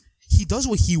he does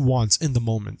what he wants in the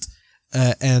moment.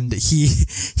 And he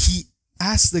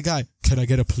asks the guy, can I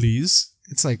get a please?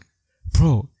 It's like,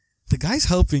 bro, the guy's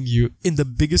helping you in the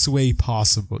biggest way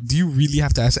possible. Do you really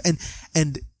have to ask?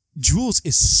 And Jules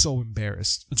is so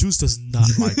embarrassed. Jules does not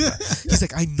like that. He's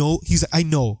like, I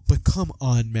know, but come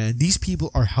on, man. These people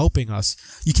are helping us.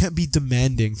 You can't be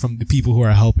demanding from the people who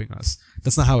are helping us.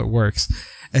 That's not how it works.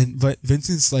 But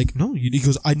Vincent's like, no, he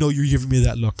goes, I know you're giving me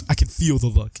that look. I can feel the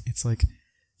look. It's like,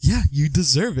 yeah, you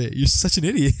deserve it. You're such an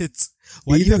idiot.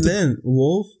 Why even then,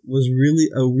 Wolf was really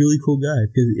a really cool guy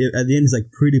because at the end he's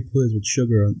like pretty pleased with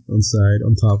sugar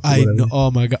on top. I know.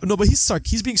 Oh my god. No, but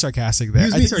he's being sarcastic there.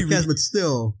 He's being sarcastic, but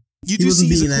still, you do see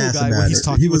he's a cool guy when he's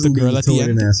talking with the girl at the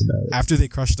end after they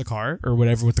crush the car or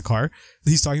whatever with the car.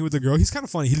 He's talking with the girl. He's kind of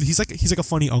funny. He's like a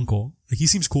funny uncle. Like he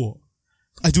seems cool.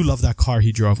 I do love that car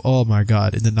he drove. Oh my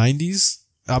god. In the 90s,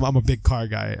 I'm a big car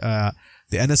guy.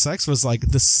 The NSX was like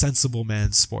the sensible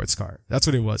man's sports car. That's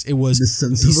what it was. It was the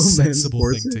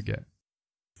sensible thing to get.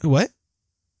 What?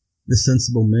 The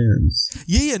sensible man's.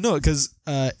 Yeah, no, because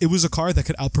it was a car that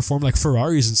could outperform like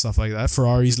Ferraris and stuff like that.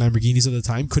 Ferraris, Lamborghinis at the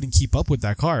time couldn't keep up with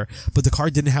that car. But the car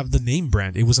didn't have the name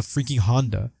brand. It was a freaking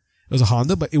Honda. It was a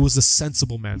Honda, but it was the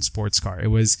sensible man sports car. It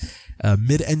was a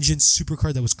mid-engine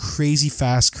supercar that was crazy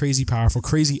fast, crazy powerful,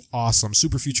 crazy awesome,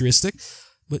 super futuristic.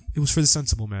 But it was for the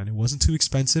sensible man. It wasn't too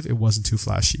expensive. It wasn't too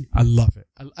flashy. I love it.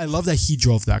 I love that he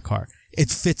drove that car. It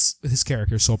fits his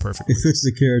character so perfectly. It fits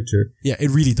the character. Yeah, it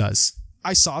really does.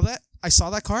 I saw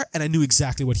that car and I knew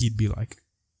exactly what he'd be like.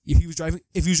 If he was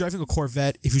driving a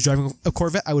Corvette,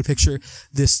 I would picture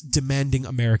this demanding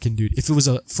American dude. If it was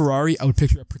a Ferrari, I would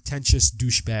picture a pretentious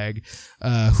douchebag,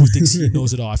 who thinks he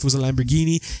knows it all. If it was a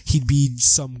Lamborghini, he'd be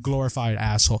some glorified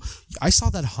asshole. I saw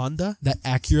that Honda, that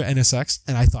Acura NSX,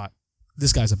 and I thought,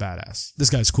 this guy's a badass. This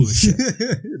guy's cool as shit.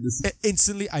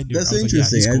 Instantly, I knew. That's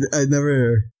interesting. Like, yeah,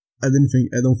 I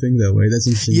don't think that way. That's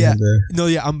interesting. Yeah. No,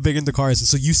 yeah, I'm big into cars.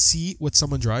 So you see what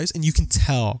someone drives and you can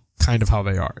tell kind of how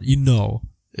they are. You know.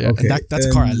 Yeah. Okay. And that's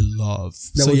a car I love.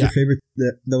 That was your favorite?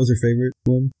 That was your favorite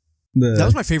one? That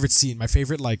was my favorite scene. My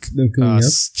favorite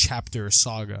chapter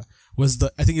saga was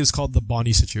I think it was called the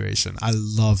Bonnie situation. I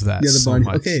love that so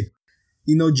much. Okay.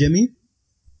 You know Jimmy?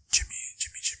 Jimmy.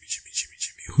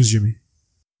 Who's Jimmy?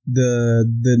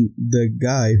 The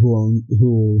guy who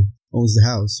owns the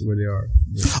house where they are.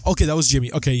 Yeah. Okay, that was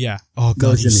Jimmy. Okay, yeah. Oh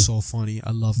god, he's so funny.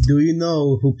 I loved him. Do you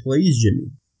know who plays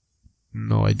Jimmy?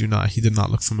 No, I do not. He did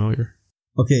not look familiar.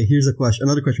 Okay, here's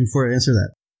another question before I answer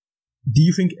that. Do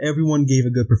you think everyone gave a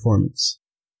good performance?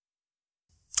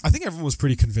 I think everyone was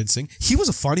pretty convincing. He was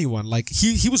a funny one. Like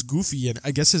he was goofy, and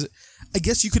I guess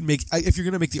you could make, if you're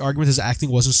gonna make the argument his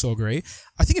acting wasn't so great,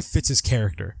 I think it fits his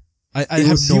character. I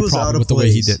have no problem with the way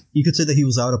he did. You could say that he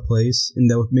was out of place, and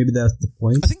maybe that's the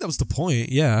point. I think that was the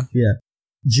point, yeah. Yeah.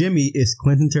 Jimmy is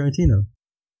Quentin Tarantino.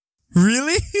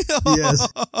 Really? Yes.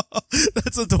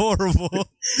 That's adorable.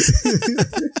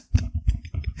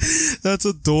 That's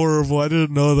adorable. I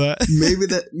didn't know that.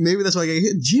 Maybe that's why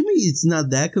Jimmy is not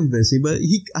that convincing, but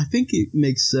I think it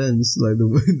makes sense, like the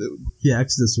way that he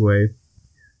acts this way.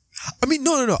 I mean,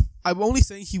 no. I'm only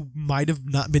saying he might have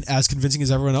not been as convincing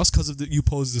as everyone else because of you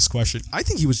posed this question. I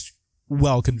think he was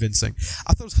well convincing.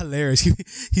 I thought it was hilarious.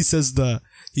 He says, does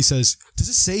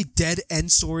it say dead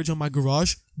end storage on my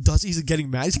garage? He's getting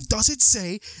mad. He's like, does it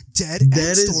say dead end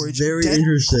storage? That is very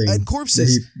interesting. And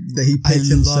corpses. That he picked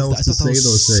himself to say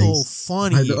those things. So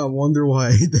funny. I wonder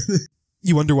why.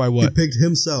 You wonder why what? He picked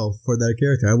himself for that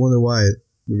character. I wonder why.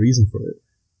 The reason for it.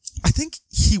 I think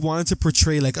he wanted to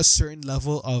portray like a certain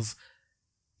level of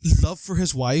love for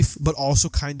his wife, but also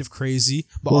kind of crazy.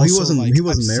 But he wasn't married.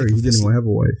 He didn't want to have a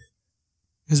wife.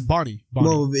 His Bonnie.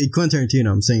 Well, Quentin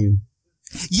Tarantino, I'm saying.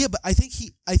 Yeah, but I think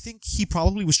he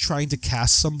probably was trying to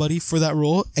cast somebody for that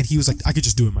role, and he was like, I could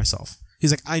just do it myself.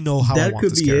 He's like, I know how I want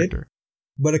this character.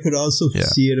 But I could also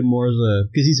see it more as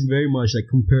because he's very much like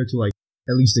compared to like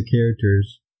at least the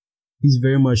characters, he's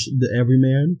very much the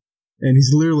everyman, and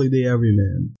he's literally the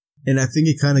everyman. And I think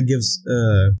it kind of gives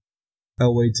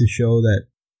a way to show that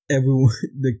everyone,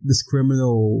 this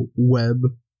criminal web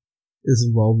is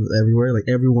involved everywhere. Like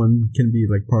everyone can be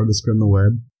like part of this criminal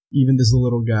web. Even this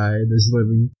little guy that's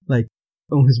living like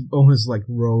on his like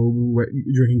robe,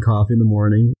 drinking coffee in the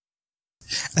morning.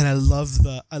 And I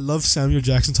love Samuel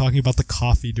Jackson talking about the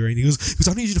coffee during. He goes,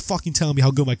 I need you to fucking tell me how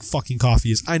good my fucking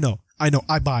coffee is. I know. I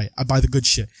buy the good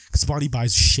shit because Bonnie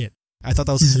buys shit. I thought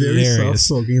that was hilarious. Very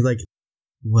soft-spoken. He's like,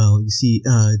 well, you see,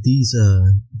 these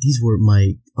were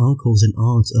my uncles and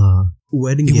aunts'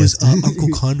 wedding gifts. It was Uncle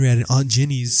Conrad and Aunt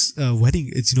Ginny's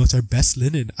wedding. It's our best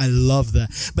linen. I love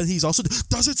that. But he's also,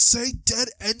 does it say dead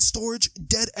end storage,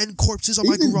 dead end corpses on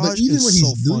my garage? But even when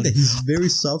he's doing that, he's very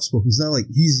soft spoken. It's not like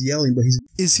he's yelling, but he's.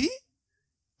 Is he?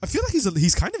 I feel like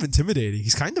he's kind of intimidating.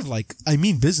 He's kind of like, I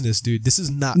mean business, dude. This is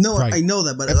not No, right. I know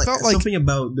that, but It felt like something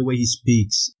about the way he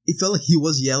speaks. It felt like he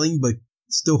was yelling, but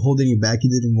still holding it back. He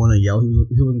didn't want to yell.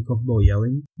 He wasn't comfortable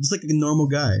yelling. Just like a normal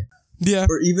guy. Yeah.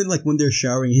 Or even like when they're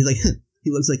showering, he's like,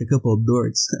 he looks like a couple of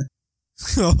dorks.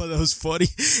 Oh, that was funny.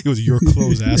 It was your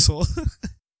clothes, asshole.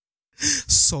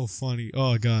 So funny.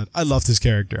 Oh god, I loved his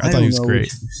character. I thought he was great.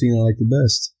 Which scene I like the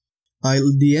best.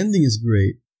 The ending is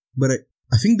great, but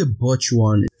I think the Butch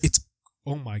one.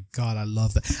 Oh my god, I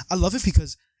love that. I love it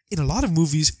because in a lot of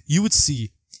movies you would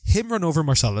see him run over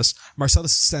Marcellus.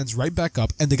 Marcellus stands right back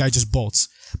up, and the guy just bolts.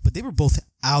 But they were both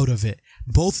out of it.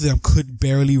 Both of them could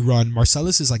barely run.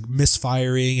 Marcellus is like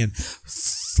misfiring and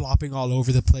flopping all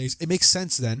over the place. It makes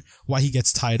sense then why he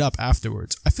gets tied up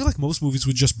afterwards. I feel like most movies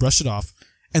would just brush it off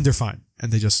and they're fine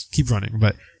and they just keep running.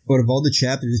 But of all the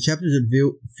chapters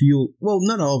that feel well,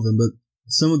 not all of them, but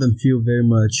some of them feel very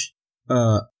much.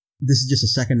 This is just a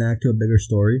second act to a bigger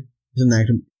story. It's an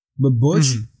act, but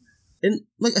Butch and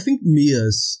like I think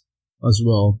Mia's as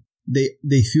well.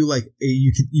 They feel like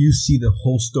you see the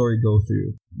whole story go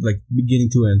through, like beginning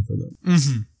to end for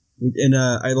them. And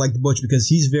I like Butch because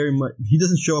he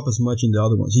doesn't show up as much in the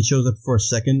other ones. He shows up for a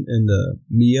second in the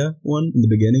Mia one in the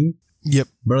beginning. Yep.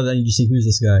 But other than you just think, who's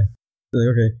this guy? Like,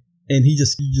 okay. And you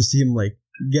just see him like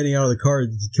getting out of the car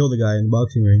to kill the guy in the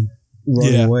boxing ring,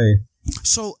 running away.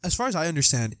 So as far as I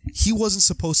understand, he wasn't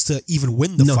supposed to even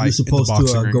win the fight. No, he was supposed in the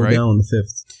boxing to ring, go right? down the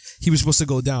fifth. He was supposed to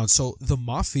go down. So the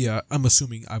mafia, I'm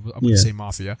assuming, I'm going to say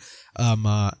mafia,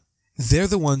 they're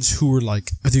the ones who were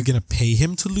like, are they going to pay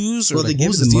him to lose? Or well, like, they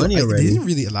gave him the money already. They didn't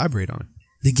really elaborate on it.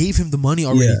 They gave him the money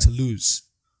already to lose.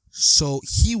 So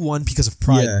he won because of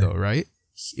pride, though, right?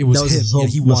 It was him.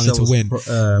 He wanted to win.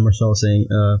 Marcel was saying,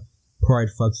 pride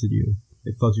fucks with you.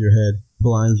 It fucks your head,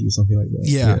 blinds you, something like that.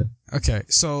 Yeah. Okay.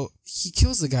 So he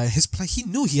kills the guy. His plan. He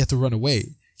knew he had to run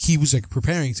away. He was like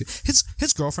preparing to.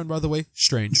 His girlfriend, by the way,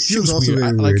 strange. She was also weird.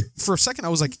 very Like weird. for a second, I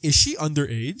was like, is she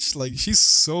underage? Like she's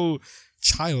so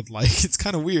childlike. It's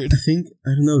kind of weird. I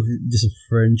don't know if it's just a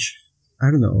French. I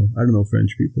don't know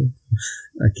French people.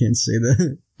 I can't say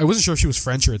that. I wasn't sure if she was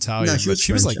French or Italian. No,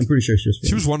 she was like. I'm pretty sure she was French.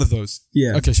 She was one of those.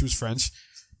 Yeah. Okay, she was French.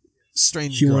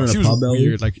 Strange she girl. She was belly.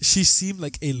 weird. Like she seemed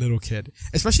like a little kid,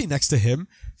 especially next to him.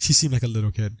 She seemed like a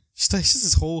little kid. She's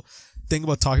this whole thing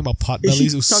about talking about pot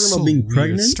bellies. It was talking so about being weird.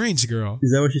 pregnant? Strange girl.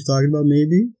 Is that what she's talking about?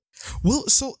 Maybe. Well,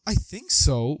 so I think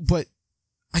so, but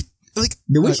I like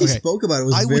the way she spoke about it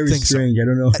was very strange. So. I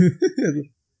don't know.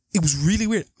 It was really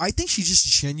weird. I think she just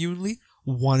genuinely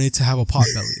wanted to have a pot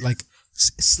belly, like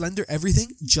slender everything,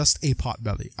 just a pot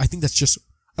belly. I think that's just.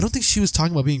 I don't think she was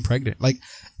talking about being pregnant. Like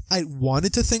I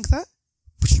wanted to think that,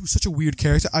 but she was such a weird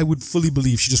character. I would fully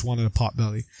believe she just wanted a pot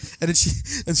belly. And then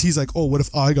she's like, "Oh, what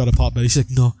if I got a pot belly?" She's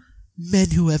like, "No,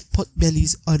 men who have pot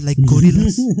bellies are like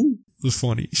gorillas." It was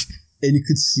funny. And you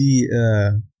could see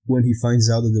when he finds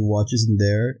out that the watch isn't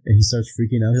there, and he starts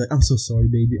freaking out. He's like, "I'm so sorry,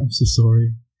 baby. I'm so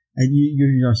sorry." And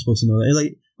you're not supposed to know that. And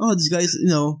like, oh, this guy's,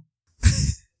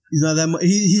 he's not that much.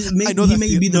 He may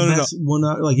be the best one.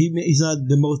 Like he's not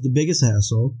the biggest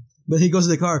asshole, but he goes to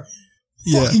the car.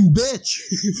 Fucking bitch.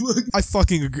 I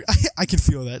fucking agree. I can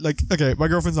feel that. Like, okay, my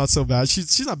girlfriend's not so bad.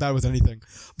 She's not bad with anything.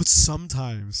 But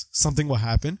sometimes something will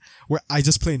happen where I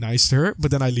just play nice to her,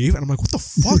 but then I leave and I'm like, what the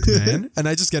fuck, man? And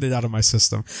I just get it out of my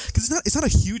system. Because it's not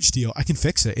a huge deal. I can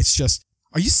fix it. It's just,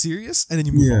 are you serious? And then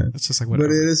you move on. It's just like, whatever.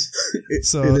 But it is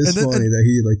funny that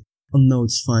he like, oh no,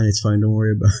 it's fine, don't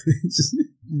worry about it. It just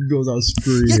goes out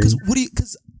screaming. Yeah,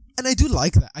 and I do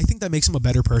like that. I think that makes him a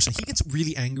better person. He gets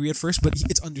really angry at first, but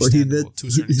it's understandable to a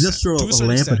certain extent. He just throw a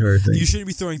lamp at her. You shouldn't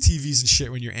be throwing TVs and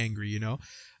shit when you're angry,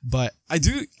 But I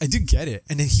do get it.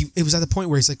 And then it was at the point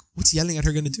where he's like, what's yelling at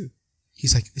her gonna do?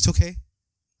 He's like, it's okay.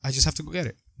 I just have to go get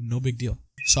it. No big deal.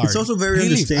 Sorry. It's also very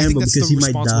understandable because he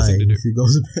might die if he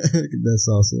goes back. That's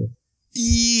also.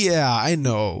 Yeah, I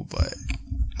know, but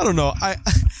I don't know. I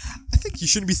think you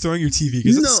shouldn't be throwing your TV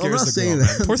because it scares the girl. I'm not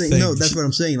saying that. Poor thing. No, that's what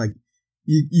I'm saying. Like,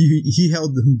 he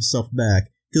held himself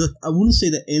back because I wouldn't say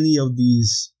that any of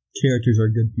these characters are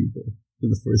good people in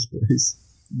the first place.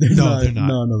 They're not.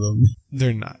 None of them.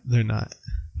 They're not.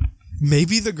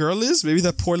 Maybe the girl is. Maybe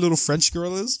that poor little French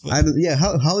girl is. But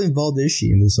how involved is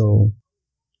she in this whole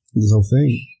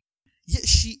thing? Yeah,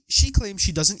 she claims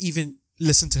she doesn't even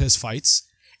listen to his fights,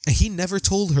 and he never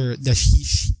told her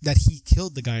that he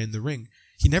killed the guy in the ring.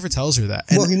 He never tells her that.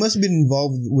 Well, he must have been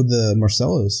involved with the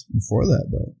Marcellus before that,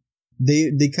 though.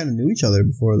 They kind of knew each other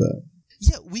before that.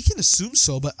 Yeah, we can assume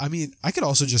so, but I mean, I could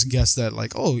also just guess that,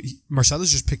 like, oh,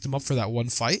 Marcellus just picked him up for that one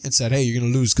fight and said, "Hey, you're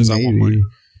gonna lose because I want money,"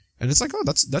 and it's like, oh,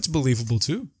 that's believable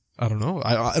too. I don't know.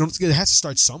 I don't. It has to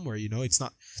start somewhere, It's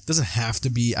not. It doesn't have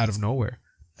to be out of nowhere.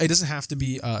 It doesn't have to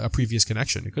be a previous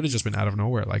connection. It could have just been out of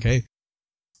nowhere. Like, hey,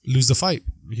 lose the fight.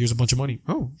 Here's a bunch of money.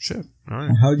 Oh, shit. All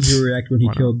right. How did you react when he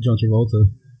killed John Travolta?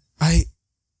 I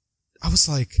was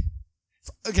like,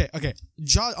 okay,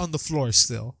 John on the floor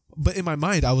still. But in my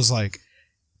mind, I was like,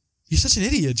 you're such an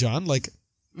idiot, John. Like,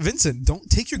 Vincent, don't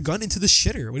take your gun into the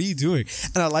shitter. What are you doing?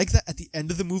 And I like that at the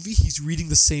end of the movie, he's reading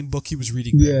the same book he was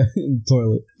reading there. Yeah, in the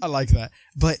toilet. I like that.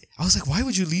 But I was like, why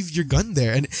would you leave your gun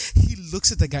there? And he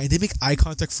looks at the guy, and they make eye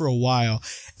contact for a while.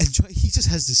 And he just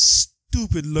has this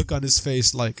stupid look on his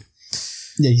face like...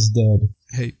 Yeah, he's dead.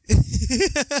 Hey. He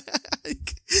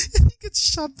gets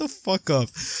shot the fuck up.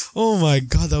 Oh my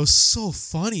god, that was so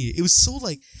funny. It was so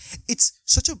like... It's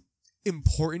such a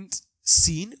important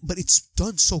scene, but it's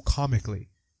done so comically.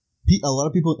 A lot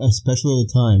of people, especially at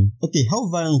the time... Okay, how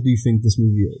violent do you think this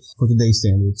movie is for today's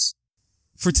standards?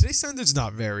 For today's standards,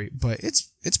 not very, but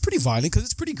it's pretty violent because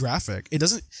it's pretty graphic. It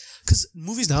doesn't... Because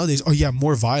movies nowadays are,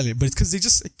 more violent, but it's because they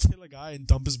just kill a guy and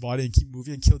dump his body and keep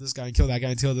moving and kill this guy and kill that guy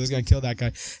and kill this guy and kill that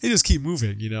guy. They just keep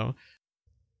moving, you know?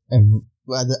 And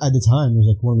at the time, it was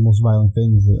like one of the most violent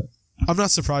things. I'm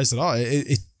not surprised at all.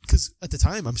 Because at the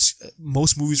time,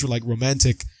 most movies were like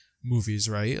romantic movies,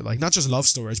 right? Like not just love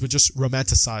stories, but just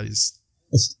romanticized.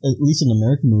 At least in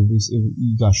American movies,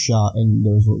 you got shot and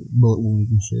there was bullet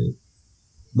wounds and shit,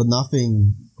 but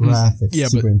nothing graphic,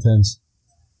 super intense.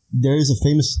 There is a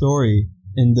famous story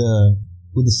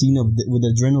with the scene with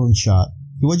the adrenaline shot.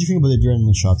 What do you think about the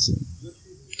adrenaline shot scene?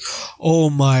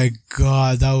 Oh my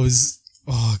god, that was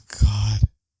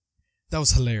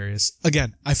hilarious.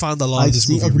 Again, I found a lot of this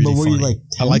movie really funny. You, like,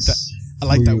 I like that. I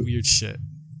like that weird shit.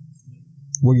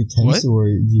 Were you tense or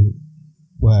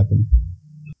what happened?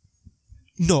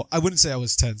 No, I wouldn't say I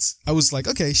was tense. I was like,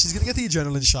 okay, she's going to get the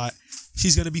adrenaline shot.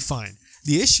 She's going to be fine.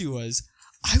 The issue was,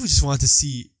 I just wanted to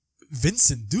see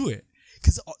Vincent do it.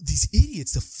 Because these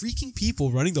idiots, the freaking people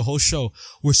running the whole show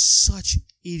were such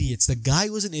idiots. The guy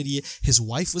was an idiot. His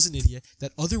wife was an idiot.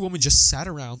 That other woman just sat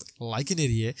around like an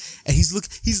idiot. And he's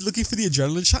looking for the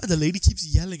adrenaline shot and the lady keeps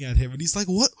yelling at him. And he's like,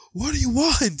 what do you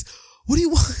want? What do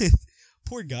you want?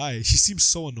 Poor guy. She seems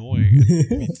so annoying.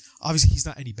 I mean, obviously, he's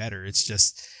not any better. It's such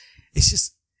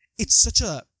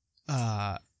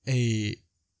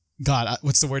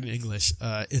what's the word in English?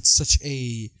 It's such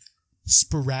a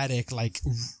sporadic, like,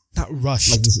 not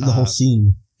rushed. Like the whole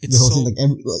scene. It's the whole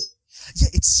scene, yeah,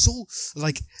 it's so,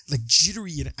 like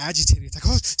jittery and agitated. It's like,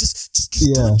 oh, just get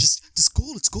it done. Just go.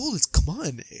 Let's come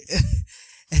on.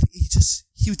 And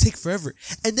he would take forever.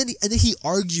 And then he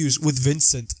argues with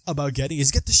Vincent about getting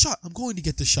it. Get the shot. I'm going to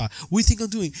get the shot. What do you think I'm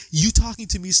doing? You talking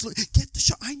to me slow. Get the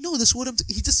shot. I know that's what I'm doing.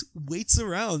 He just waits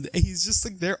around and he's just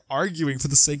like there arguing for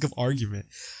the sake of argument.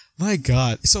 My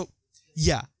God. So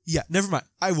yeah, never mind.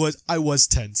 I was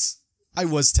tense. I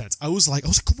was like,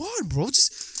 come on, bro.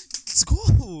 Let's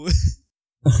go.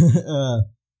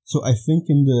 So I think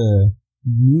in the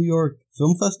New York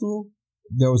Film Festival,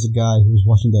 there was a guy who was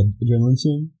watching that adrenaline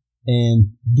scene,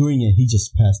 and doing it, he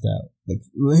just passed out.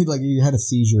 Like he had a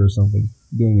seizure or something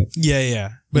doing it. Yeah.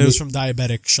 But it was from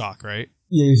diabetic shock, right?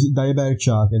 Yeah, it was diabetic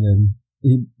shock, and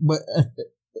then but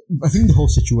I think the whole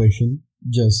situation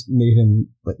just made him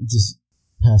just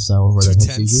pass out over that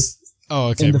whole seizure.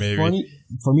 Oh, okay, and maybe.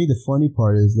 For me, the funny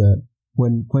part is that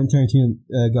when Quentin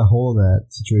Tarantino got hold of that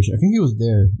situation, I think he was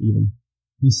there even.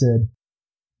 He said,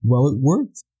 "Well, it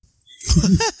worked."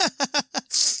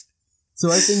 So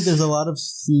I think there's a lot of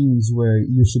scenes where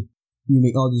you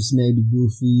make, this may be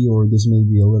goofy or this may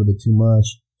be a little bit too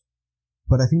much,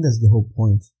 but I think that's the whole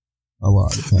point. A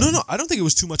lot of the time. No, I don't think it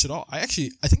was too much at all. I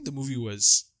think the movie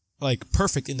was like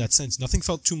perfect in that sense. Nothing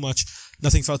felt too much.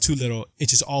 Nothing felt too little. It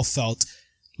just all felt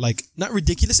like not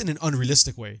ridiculous in an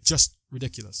unrealistic way, just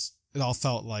ridiculous. It all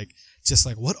felt like just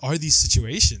like, what are these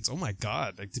situations? Oh my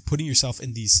God! Like putting yourself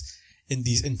in these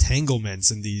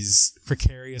entanglements and these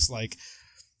precarious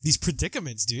these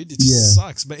predicaments, dude. It just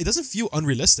sucks, but it doesn't feel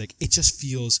unrealistic. It just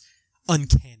feels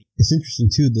uncanny. It's interesting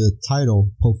too. The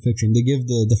title, Pulp Fiction. They give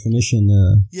the definition.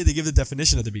 They give the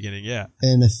definition at the beginning. Yeah,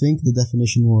 and I think the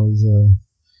definition was.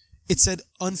 It said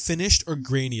unfinished or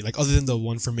grainy, like other than the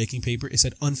one for making paper. It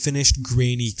said unfinished,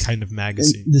 grainy kind of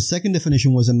magazine. And the second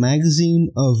definition was a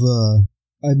magazine or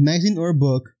a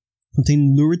book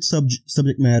containing lurid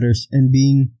subject matters and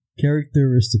being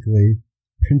characteristically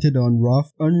printed on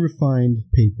rough, unrefined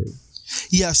paper.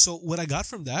 Yeah, so what I got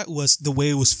from that was the way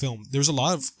it was filmed. There was a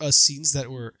lot of scenes that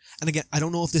were, and again, I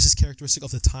don't know if this is characteristic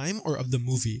of the time or of the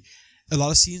movie. A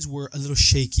lot of scenes were a little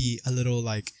shaky, a little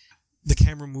like the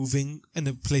camera moving in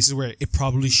the places where it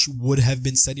probably would have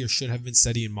been steady or should have been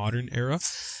steady in modern era.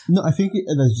 No, I think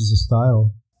that's just a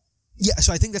style. Yeah,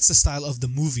 so I think that's the style of the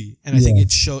movie, and I think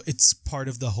it's part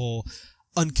of the whole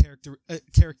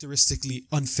characteristically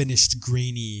unfinished,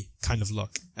 grainy kind of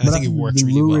look. And I think it works the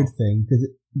really well. lurid thing, because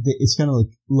it's kind of like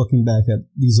looking back at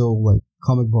these old like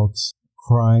comic books,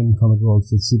 crime comic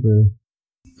books. It's super.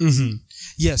 Mm-hmm.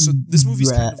 Yeah, so this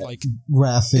movie's kind of like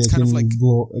graphic it's kind of like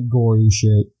gory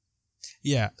shit.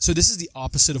 Yeah, so this is the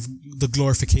opposite of the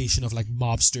glorification of like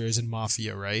mobsters and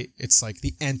mafia, right? It's like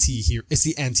the it's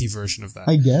the anti version of that.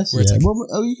 I guess. Yeah. Like,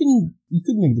 well, you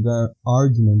could make the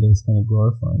argument that it's kind of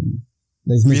glorifying.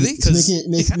 Really? Because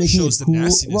it kind of shows the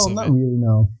nastiness well, of not it. really.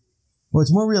 No. Well,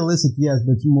 it's more realistic, yes,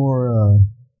 but it's more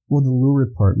the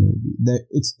lurid part maybe. That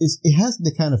it has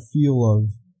the kind of feel of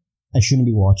I shouldn't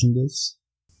be watching this,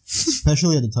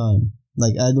 especially at the time.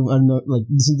 Like I don't know. Like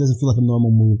this doesn't feel like a normal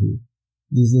movie.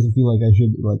 This doesn't feel like I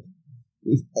should like.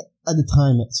 At the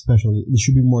time, especially, it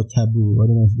should be more taboo. I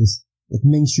don't know if this like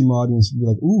mainstream audience would be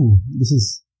like, "Ooh, this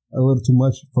is a little too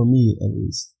much for me," at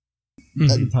least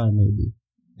at the time, maybe.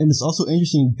 And it's also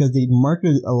interesting because they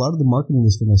marketed a lot of the marketing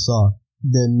this film I saw.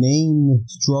 The main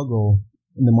struggle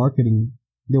in the marketing,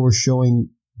 they were showing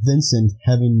Vincent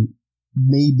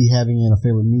maybe having an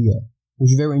affair with Mia,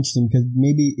 which is very interesting because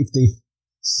maybe if they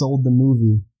sold the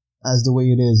movie as the way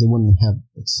it is, they wouldn't have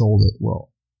sold it well.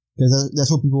 Because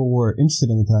that's what people were interested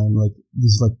in at the time, like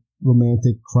these like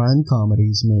romantic crime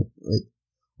comedies, like,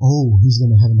 oh, he's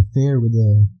gonna have an affair with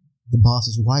the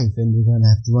boss's wife, and we're gonna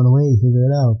have to run away, figure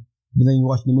it out. But then you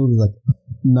watch the movie, like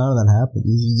none of that happened.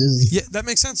 Yeah, that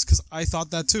makes sense because I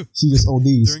thought that too. She just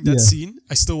ODs during that scene.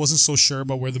 I still wasn't so sure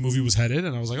about where the movie was headed,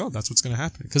 and I was like, "Oh, that's what's gonna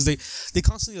happen." Because they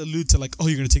constantly allude to like, "Oh,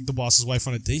 you're gonna take the boss's wife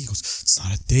on a date." He goes, "It's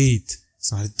not a date.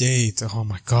 It's not a date." Oh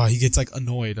my god, he gets like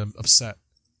annoyed and upset.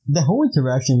 The whole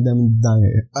interaction with them in the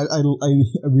diner, I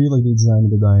really like the design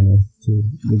of the diner too.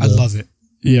 I love it.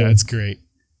 Yeah, it's great.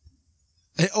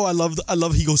 And, I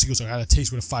love. He goes. I had a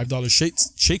taste what a $5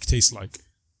 shake tastes like.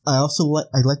 I also like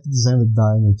the design of the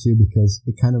diner too because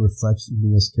it kind of reflects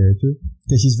Mia's character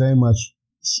because she's very much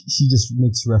she just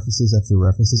makes references after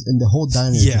references and the whole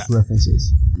diner is just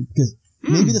references because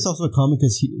maybe that's also a common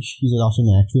because she's also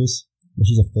an actress but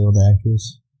she's a failed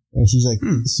actress and she's like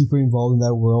super involved in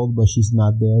that world but she's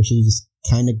not there, she's just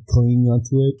kind of clinging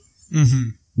onto it.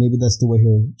 Maybe that's the way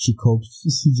she copes.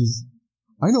 She just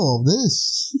I know all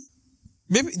this.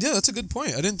 Maybe that's a good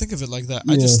point. I didn't think of it like that.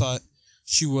 I just thought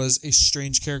she was a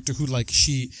strange character who, like,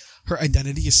 her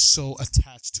identity is so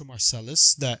attached to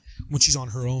Marcellus that when she's on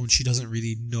her own, she doesn't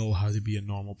really know how to be a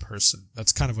normal person.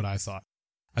 That's kind of what I thought.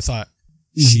 I thought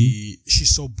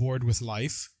she's so bored with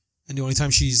life, and the only time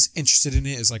she's interested in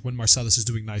it is, like, when Marcellus is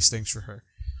doing nice things for her.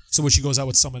 So when she goes out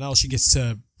with someone else, she gets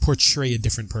to portray a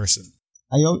different person.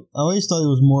 I always thought it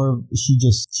was more of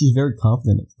she's very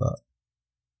confident, I thought.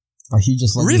 She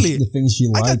just likes the things she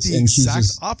likes. I got the exact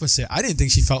opposite. I didn't think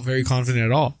she felt very confident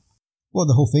at all. Well,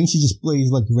 the whole thing, she just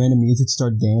plays like random music,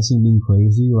 start dancing, being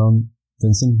crazy around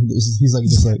Vincent. He's like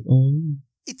just like, oh.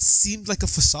 It seemed like a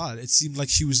facade. It seemed like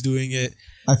she was doing it.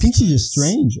 I think she's just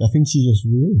strange. I think she's just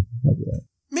weird like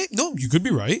that. No, you could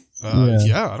be right.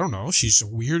 I don't know. She's a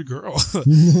weird girl.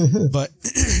 But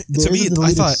to me,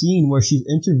 I thought scene where she's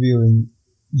interviewing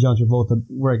John Travolta,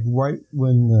 right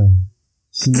when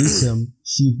she meets him,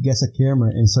 she gets a camera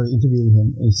and starts interviewing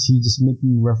him, and she just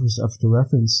making reference after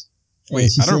reference.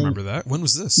 Wait, I don't remember that. When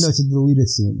was this? No, it's a deleted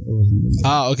scene. It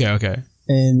wasn't. Okay.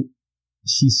 And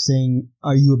she's saying,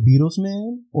 "Are you a Beatles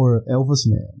man or Elvis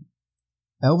man?"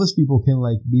 Elvis people can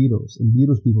like Beatles, and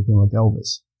Beatles people can like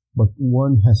Elvis, but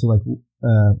one has to like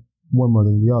one more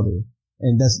than the other.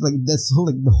 And that's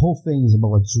the whole thing is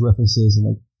about like just references and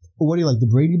like, what do you like, the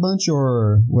Brady Bunch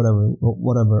or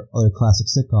whatever other classic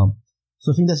sitcom.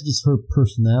 So I think that's just her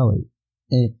personality.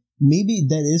 And maybe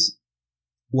that is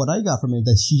what I got from it,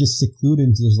 that she just secluded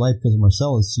into this life because of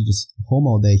Marcellus. She just home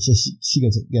all day. She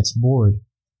gets bored.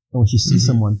 And when she sees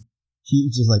someone, she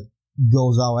just like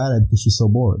goes out at it because she's so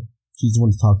bored. She just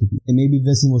wants to talk to people. And maybe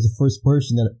Vincent was the first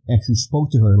person that actually spoke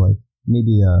to her, like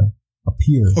maybe a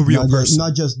peer. A real person.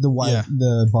 Not just the wife,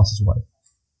 the boss's wife.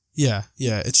 Yeah,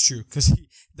 it's true. Because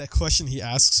that question he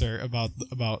asks her about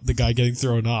the guy getting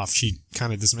thrown off, she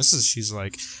kind of dismisses. She's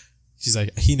like,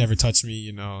 he never touched me,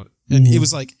 you know. And it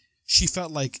was like, she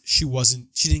felt like she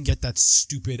didn't get that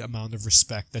stupid amount of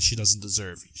respect that she doesn't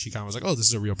deserve. She kind of was like, oh, this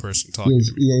is a real person talking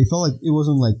to me. Yeah, it felt like, it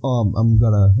wasn't like, I'm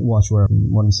gonna watch what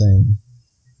I'm saying.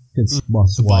 It's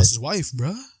boss's wife,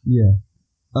 bruh. Yeah.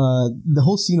 The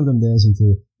whole scene of them dancing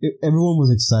too. Everyone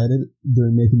was excited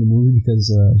during making the movie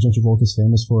because John Travolta is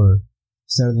famous for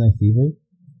Saturday Night Fever,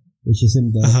 which is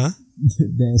him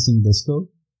dancing disco.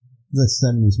 It's like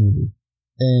a 70s movie.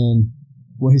 And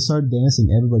when he started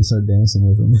dancing, everybody started dancing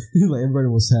with him. Like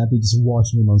everybody was happy just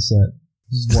watching him on set.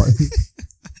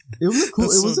 It was a cool.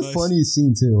 That's It was so a nice. funny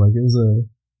scene too. Like it was a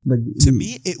like To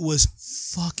me, it was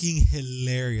fucking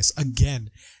hilarious. Again,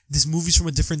 this movie's from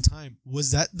a different time.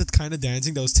 Was that the kind of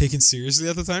dancing that was taken seriously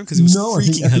at the time? Because it was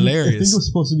freaking hilarious. I think it was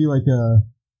supposed to be like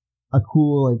a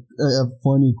cool, like a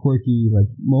funny, quirky like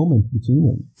moment between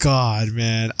them. God,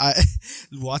 man,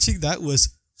 watching that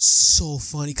was so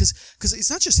funny because it's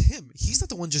not just him. He's not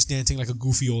the one just dancing like a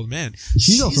goofy old man.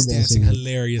 She's also dancing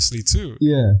hilariously too.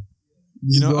 Yeah.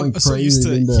 You know, I'm so used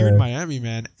to here in Miami,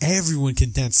 man. Everyone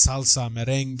can dance salsa,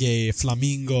 merengue,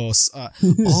 flamingos, all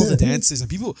the dances, and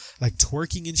people like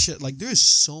twerking and shit. Like, there's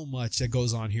so much that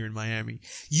goes on here in Miami.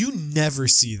 You never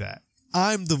see that.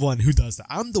 I'm the one who does that.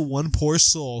 I'm the one poor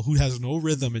soul who has no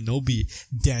rhythm and no beat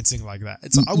dancing like that.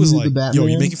 So I was like, "Yo,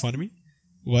 you making fun of me?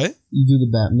 What? You do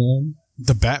the Batman?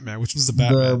 The Batman? Which one's the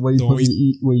Batman? Where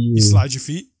you slide your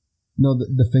feet? No,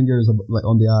 the fingers like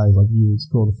on the eyes, like you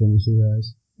scroll the fingers to the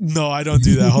eyes. No, I don't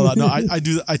do that. Hold on. No, I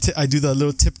do the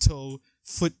little tiptoe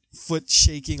foot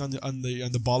shaking on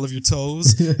the ball of your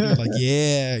toes. You're like,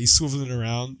 yeah, you swivel it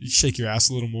around. You shake your ass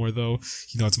a little more though.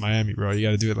 You know, it's Miami, bro. You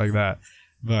got to do it like that.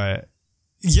 But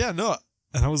yeah, no.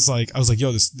 And I was like,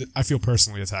 yo, I feel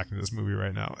personally attacked in this movie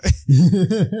right now.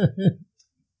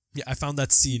 Yeah, I found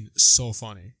that scene so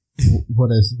funny.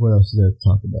 What else is there to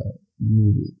talk about in the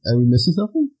movie? Are we missing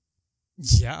something?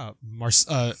 Yeah,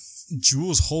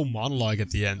 Jules' whole monologue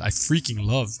at the end, I freaking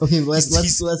love. Okay, let's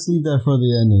leave that for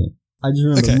the ending. I just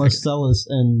remember Marcellus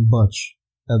and Butch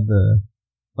at the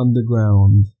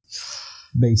underground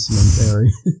basement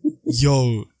area.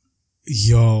 Yo,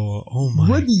 oh my god.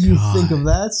 What did you think of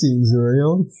that scene,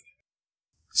 Zuriel?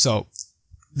 So,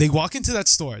 they walk into that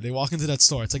store.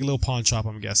 It's like a little pawn shop,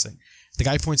 I'm guessing. The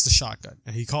guy points the shotgun,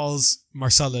 and he calls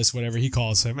Marcellus, whatever he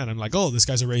calls him, and I'm like, oh, this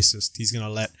guy's a racist. He's gonna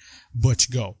let Butch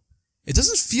go. It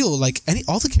doesn't feel like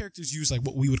all the characters use like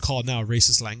what we would call now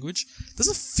racist language. It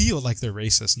doesn't feel like they're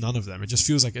racist, none of them. It just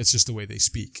feels like it's just the way they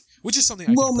speak, which is something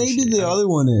I can appreciate. Maybe the other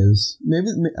one is. Maybe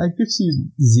I could see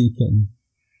Zekin.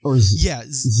 Or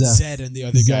Zed and the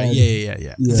other guy. Yeah.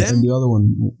 Yeah, and the other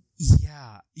one.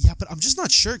 Yeah, but I'm just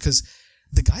not sure because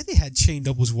the guy they had chained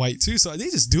up was white too, so they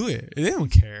just do it. They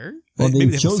don't care. Well, maybe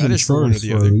they chose him first for a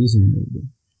reason, maybe.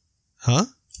 Huh?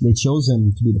 They chose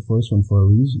him to be the first one for a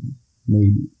reason,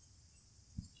 maybe.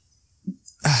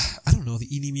 I don't know, the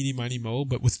eeny, meeny, miny, mo,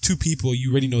 but with two people,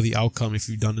 you already know the outcome if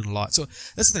you've done it a lot. So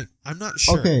that's the thing. I'm not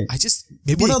sure. Okay.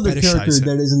 Maybe what other character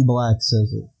that isn't black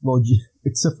says it? Well,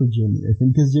 except for Jimmy, I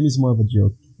think, because Jimmy's more of a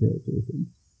joke character, I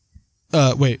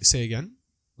think. Wait, say again?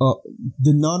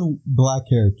 The non-black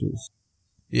characters.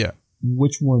 Yeah.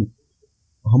 Which one?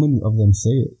 How many of them say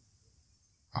it?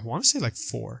 I want to say like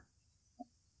 4.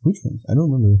 Which ones? I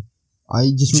don't remember.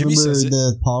 I just remember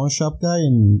the pawn shop guy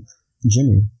and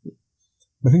Jimmy.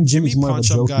 I think Jimmy's more of a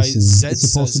jokey guy.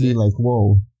 It's supposed to be like,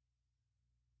 whoa.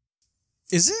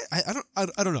 Is it?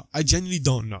 I don't know. I genuinely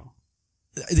don't know.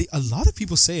 A lot of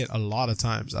people say it a lot of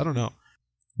times. I don't know.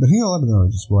 But I think a lot of them are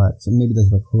just black, so maybe that's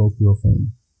like a colloquial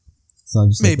thing. It's not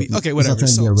just maybe. Okay, whatever.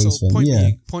 So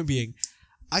point being,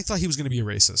 I thought he was going to be a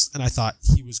racist, and I thought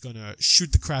he was going to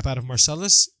shoot the crap out of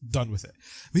Marcellus, done with it.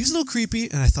 But he was a little creepy,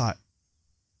 and I thought,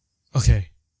 okay,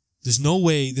 there's no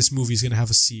way this movie is going to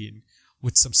have a scene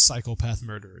with some psychopath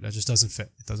murderer. That just doesn't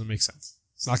fit. It doesn't make sense.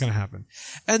 It's not going to happen.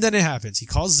 And then it happens. He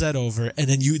calls Zed over, and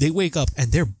then they wake up,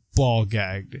 and they're ball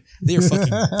gagged. They are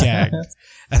fucking gagged.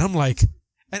 And I'm like,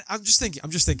 and I'm just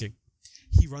thinking,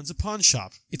 he runs a pawn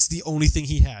shop. It's the only thing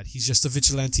he had. He's just a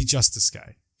vigilante justice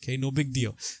guy. Okay, no big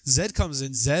deal. Zed comes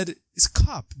in. Zed is a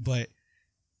cop, but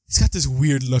he's got this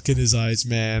weird look in his eyes,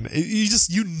 man.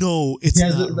 You know it's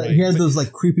not right. He has those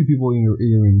like creepy people in your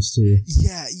earrings too.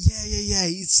 Yeah.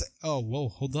 Whoa,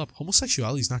 hold up.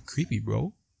 Homosexuality is not creepy,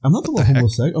 bro. I'm not talking about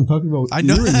homosexual. I'm talking about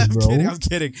earrings, bro. I'm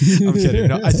kidding.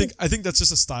 No, I think that's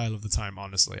just a style of the time,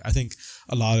 honestly. I think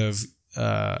a lot of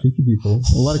creepy people.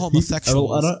 A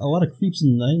lot of creeps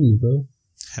in the 90s, bro.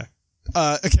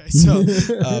 Okay, so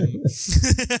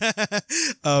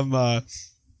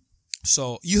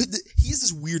so he has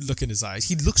this weird look in his eyes.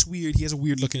 He looks weird. He has a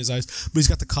weird look in his eyes, but he's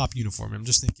got the cop uniform. I'm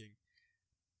just thinking,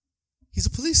 he's a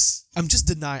police. I'm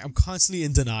constantly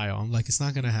in denial. I'm like, it's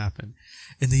not gonna happen.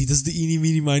 And then he does the eeny,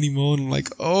 meeny, miny, mo, and I'm like,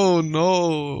 oh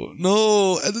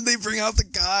no. And then they bring out the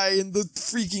guy in the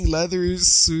freaking leather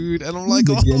suit, and I'm like,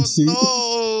 oh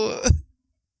no.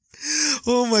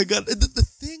 Oh my god.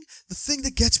 The thing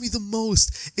that gets me the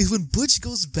most is when Butch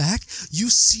goes back, you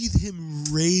see him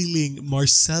railing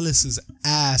Marcellus's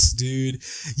ass, dude.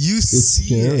 You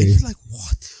see it, and you're like,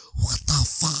 what the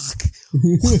fuck?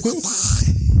 What the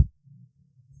fuck?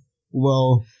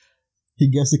 Well, he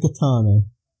gets a katana,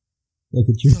 Look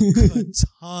at you. The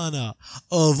katana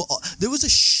there was a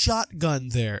shotgun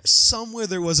there. Somewhere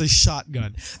there was a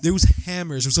shotgun. There was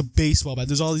hammers. There was a baseball bat.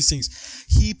 There's all these things.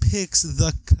 He picks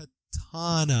the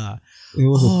katana. It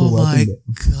was a cool my weapon,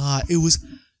 god! It was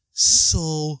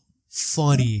so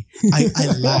funny. I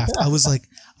laughed. I was like,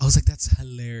 that's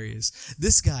hilarious.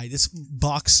 This guy, this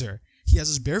boxer, he has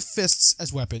his bare fists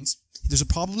as weapons. There's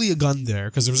probably a gun there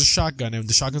because there was a shotgun, and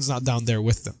the shotgun's not down there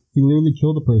with them. He literally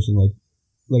killed a person like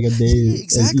a day,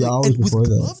 exactly, hours and with before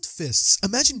that. gloved fists.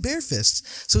 Imagine bare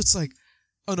fists. So it's like,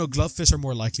 oh no, gloved fists are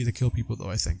more likely to kill people, though.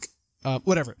 I think.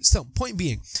 Whatever. Still, point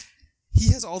being,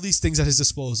 he has all these things at his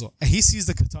disposal, and he sees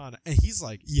the katana, and he's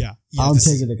like, yeah, I'm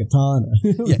taking the katana.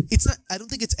 Yeah, it's not. I don't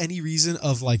think it's any reason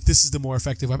of like this is the more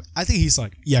effective weapon. I think he's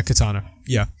like, yeah, katana,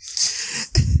 yeah.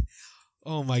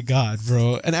 Oh my god,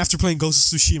 bro! And after playing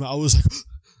Ghost of Tsushima, I was like,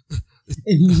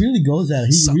 and he really goes at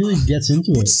it. He really gets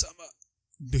into it.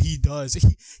 He does.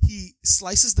 He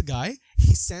slices the guy.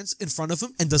 He stands in front of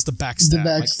him and does the backstab.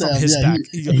 Like from his back.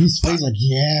 He's like,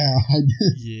 yeah, I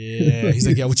did. Yeah. He's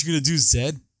like, yeah. What you gonna do,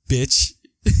 Zed, bitch?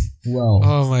 Well.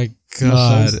 Oh my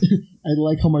god. I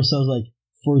like how Marcel's like,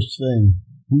 first thing,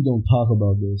 we don't talk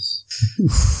about this.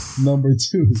 Number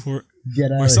two.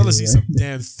 Get out Marcellus of here. needs some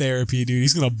damn therapy, dude.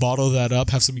 He's gonna bottle that up,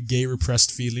 have some gay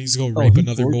repressed feelings, go rape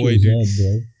another boy, dude.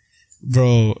 Zed,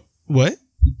 bro, what?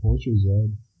 He tortured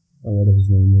Zed. Or whatever his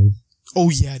name is.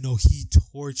 Oh yeah, no, he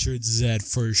tortured Zed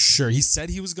for sure. He said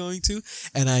he was going to,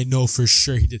 and I know for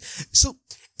sure he did. So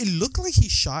it looked like he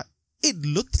shot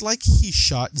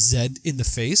Zed in the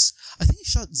face. I think he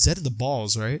shot Zed in the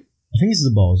balls, right? I think it's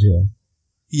the balls, yeah.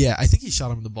 Yeah, I think he shot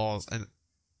him in the balls, and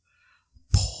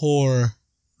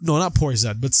not poor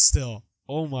Zed, but still,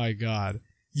 oh my god,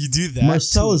 you do that.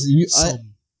 Marcellus,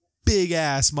 some big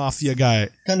ass mafia guy,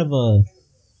 kind of a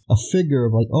figure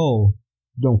of like, oh,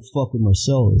 don't fuck with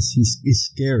Marcellus. He's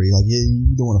scary. Like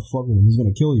you don't want to fuck with him. He's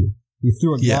gonna kill you. He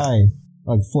threw a guy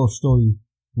like 4th-story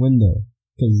window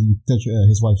because he touched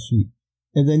his wife's feet,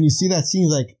 and then you see that scene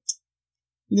like,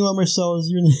 you know what, Marcellus,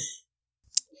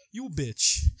 you a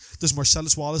bitch. Does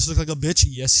Marcellus Wallace look like a bitch?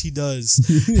 Yes, he does.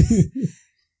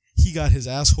 He got his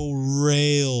asshole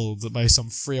railed by some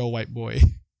frail white boy.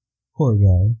 Poor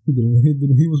guy.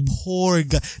 He was poor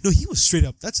guy. No, he was straight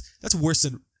up. That's worse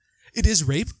than. It is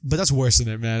rape, but that's worse than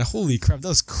it, man. Holy crap, that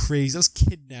was crazy. That was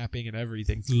kidnapping and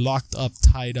everything. Locked up,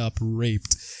 tied up,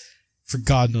 raped. For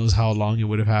God knows how long it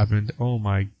would have happened. Oh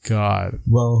my god.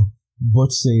 Well,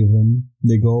 Butch saved him.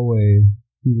 They go away.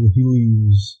 He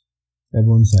leaves.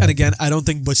 Everyone's happy. And again, I don't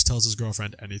think Butch tells his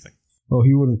girlfriend anything. Oh,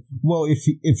 he wouldn't. Well, if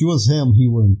it was him, he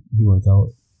wouldn't tell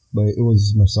it. But it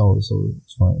was Marcellus, so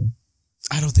it's fine.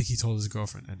 I don't think he told his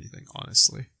girlfriend anything,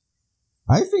 honestly.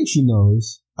 I think she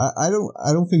knows. I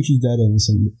don't think she's that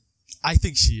innocent. I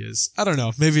think she is. I don't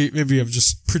know. Maybe I'm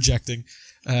just projecting.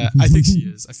 I think she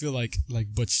is. I feel like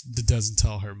Butch doesn't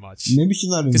tell her much. Maybe she's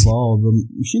not involved, but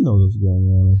she knows what's going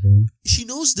on, I think. She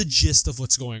knows the gist of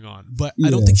what's going on, but I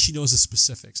don't think she knows the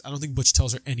specifics. I don't think Butch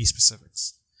tells her any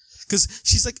specifics. Because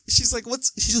she's like,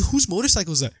 whose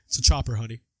motorcycle is that? It's a chopper,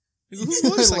 honey. Whose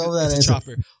motorcycle? It's a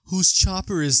chopper. Whose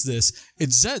chopper is this?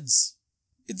 It's Zed's.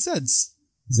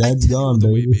 Zed's gone,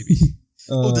 baby.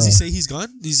 Does he say he's gone?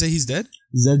 Did he say he's dead?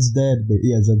 Zed's dead, baby.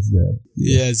 Yeah, Zed's dead.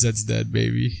 Yeah, Zed's dead,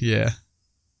 baby. Yeah.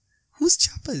 Whose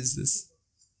chopper is this?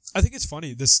 I think it's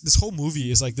funny. This whole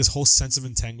movie is like this whole sense of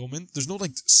entanglement. There's no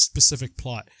like specific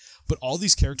plot, but all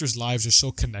these characters' lives are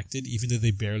so connected, even though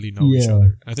they barely know each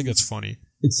other. I think that's funny.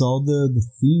 It's all the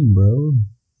theme, bro.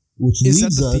 Which is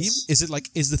that the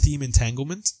theme? Is the theme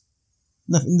entanglement?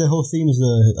 The whole theme is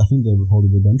I think the whole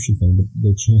redemption thing,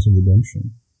 the chance of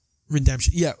redemption.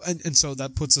 Redemption, yeah, and so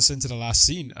that puts us into the last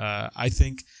scene. I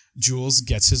think Jules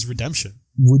gets his redemption.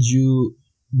 Would you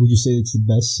say it's the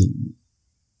best scene?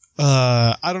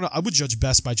 I don't know. I would judge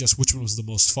best by just which one was the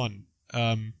most fun.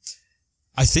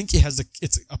 I think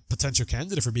it's a potential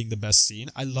candidate for being the best scene.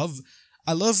 I love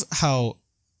how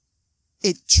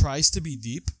it tries to be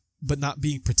deep, but not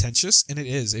being pretentious, and it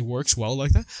is. It works well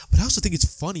like that. But I also think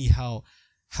it's funny how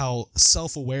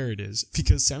self-aware it is,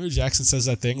 because Samuel Jackson says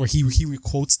that thing where he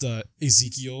quotes the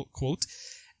Ezekiel quote,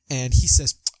 and he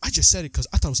says, "I just said it because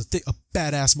I thought it was a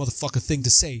badass motherfucker thing to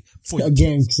say before you kill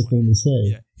gangster thing to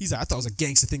say." Yeah, he's like, "I thought it was a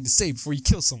gangster thing to say before you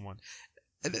kill someone,"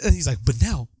 and he's like, "But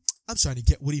now I'm starting to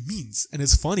get what he means," and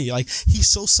it's funny. Like, he's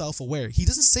so self-aware. He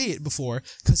doesn't say it before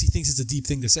because he thinks it's a deep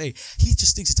thing to say. He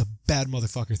just thinks it's a bad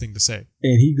motherfucker thing to say,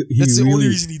 and that's the only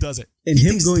reason he does it. And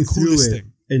him going through it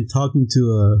and talking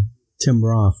to Tim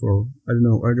Roth, or I don't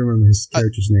know, I don't remember his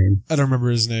character's name. I don't remember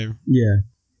his name. Yeah.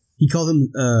 He called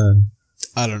him,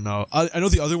 I don't know. I know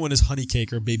the other one is Honey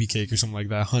Cake or Baby Cake or something like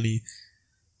that. Honey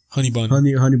Honey Bun.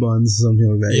 Honey Buns, something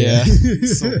like that. Yeah,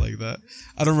 something like that.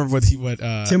 I don't remember what Tim what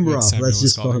Roth. Samuel Let's was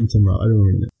just call calling him Tim Roth. I don't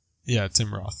remember that. Yeah,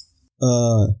 Tim Roth.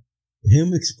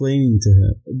 Him explaining to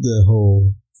him the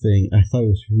whole thing, I thought it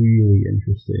was really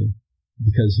interesting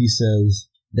because he says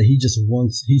that he's just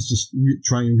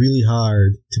trying really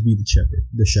hard to be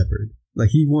the shepherd. Like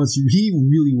he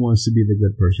really wants to be the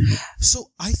good person.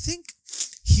 So I think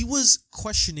he was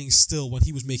questioning still when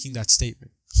he was making that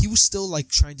statement. He was still like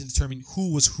trying to determine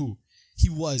who was who. He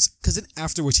was, because then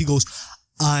afterwards he goes,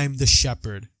 "I'm the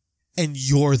shepherd, and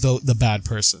you're the bad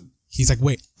person." He's like,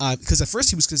 wait, because at first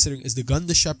he was considering, is the gun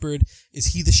the shepherd? Is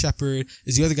he the shepherd?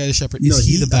 Is the other guy the shepherd? Is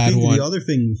he the bad one? The other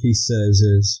thing he says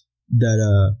is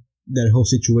that that whole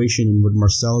situation with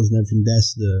Marcellus and everything,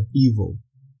 that's the evil.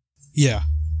 Yeah.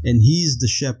 And he's the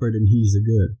shepherd and he's the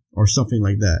good, or something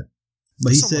like that.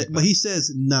 But he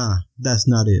says, nah, that's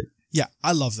not it. Yeah,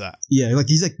 I love that. Yeah, like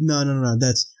he's like, no,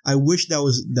 I wish that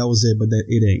was it, but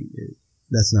it ain't.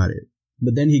 That's not it.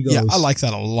 But then he goes, yeah, I like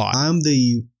that a lot. I'm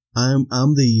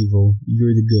the evil,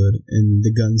 you're the good, and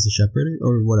the gun's the shepherd,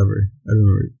 or whatever. I don't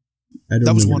remember.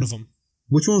 That was one of them.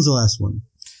 Which one was the last one?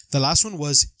 The last one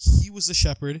was he was the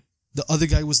shepherd, the other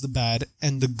guy was the bad,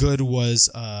 and the good was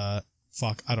I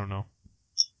don't know.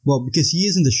 Well, because he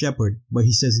isn't the shepherd, but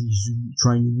he says he's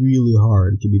trying really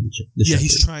hard to be the shepherd. Yeah,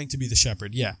 he's trying to be the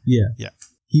shepherd. Yeah. Yeah.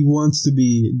 He wants to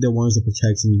be the ones that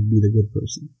protects and be the good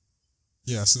person.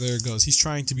 Yeah, so there it goes. He's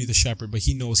trying to be the shepherd, but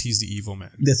he knows he's the evil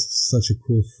man. That's such a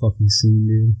cool fucking scene,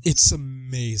 dude. It's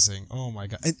amazing. Oh my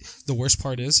god. And the worst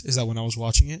part is that when I was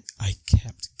watching it, I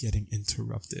kept getting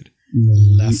interrupted.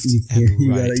 Left and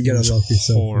right. You gotta lock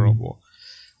yourself. Horrible.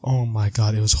 Oh my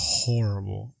god, it was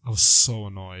horrible. I was so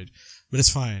annoyed. But it's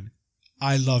fine.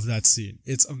 I love that scene.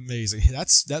 It's amazing.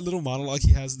 That little monologue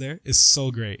he has there is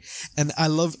so great. And I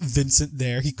love Vincent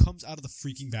there. He comes out of the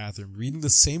freaking bathroom reading the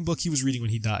same book he was reading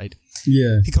when he died.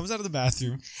 Yeah. He comes out of the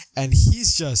bathroom and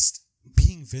he's just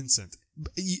being Vincent.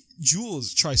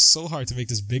 Jules tries so hard to make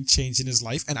this big change in his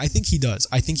life, and I think he does.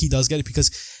 I think he does get it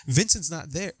because Vincent's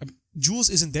not there. I mean, Jules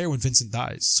isn't there when Vincent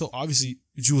dies, so obviously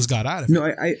Jules got out of it. No,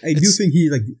 I do think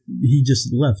he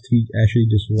just left. He actually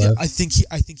just left. Yeah,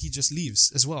 I think he just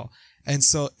leaves as well, and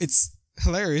so it's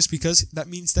hilarious because that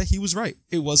means that he was right.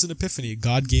 It was an epiphany.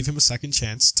 God gave him a second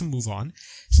chance to move on.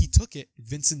 He took it.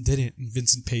 Vincent didn't, and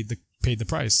Vincent paid the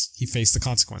price. He faced the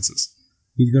consequences.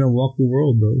 He's gonna walk the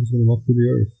world, bro. He's gonna walk through the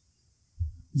earth.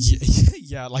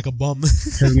 Yeah, like a bum.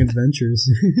 Having adventures.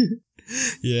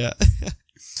 Yeah.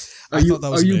 Are you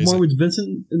more with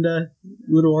Vincent in that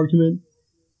little argument?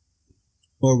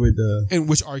 Or with in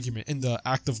which argument? In the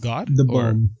act of God? The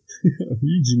bum.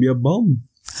 You give me a bum.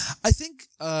 I think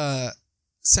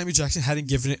Samuel Jackson hadn't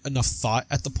given it enough thought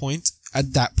at that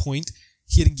point.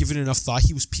 He hadn't given it enough thought.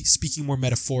 He was speaking more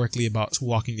metaphorically about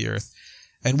walking the earth.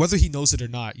 And whether he knows it or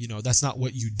not, that's not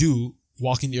what you do.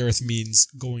 Walking the earth means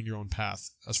going your own path,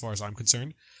 as far as I'm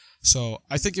concerned. So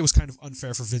I think it was kind of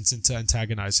unfair for Vincent to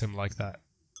antagonize him like that.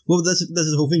 Well, that's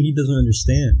the whole thing. He doesn't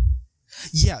understand.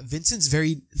 Yeah, Vincent's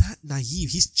very, not naive,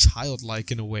 he's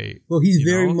childlike in a way. Well, he's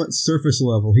very much surface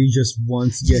level. He just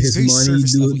wants to get his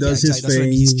money, does his thing.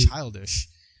 Right. He's childish.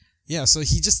 Yeah, so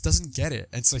he just doesn't get it.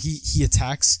 And so he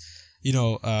attacks,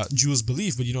 Jules'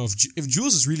 belief. But, if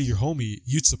Jules is really your homie,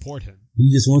 you'd support him.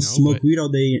 He just wants to smoke weed all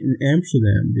day in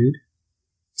Amsterdam, dude.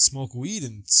 Smoke weed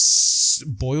and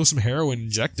boil some heroin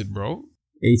injected, bro.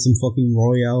 Ate some fucking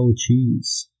Royale with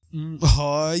cheese.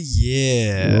 Oh,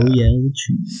 yeah. Royale with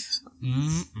cheese.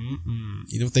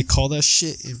 You know what they call that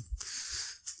shit?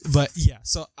 But, yeah,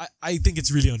 so I think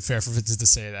it's really unfair for Vincent to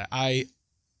say that.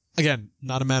 Again,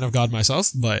 not a man of God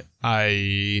myself, but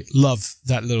I love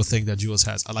that little thing that Jules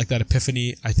has. I like that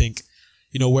epiphany. I think,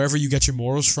 wherever you get your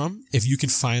morals from, if you can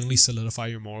finally solidify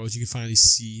your morals, you can finally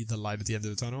see the light at the end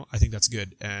of the tunnel, I think that's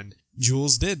good. And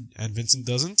Jules did, and Vincent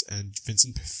doesn't, and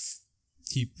Vincent,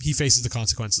 he faces the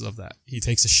consequences of that. He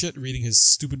takes a shit reading his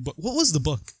stupid book. What was the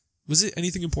book? Was it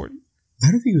anything important?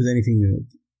 I don't think it was anything.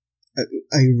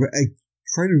 I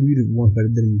tried to read it once, but I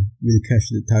didn't really catch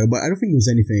the title. But I don't think it was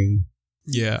anything.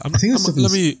 Yeah, I think it was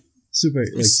something super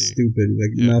stupid,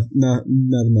 not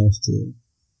enough to.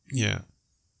 Yeah.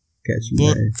 Catch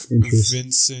book my interest.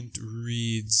 Vincent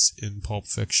reads in Pulp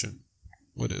Fiction.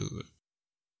 What is it?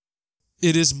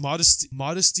 It is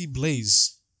Modesty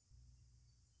Blaze.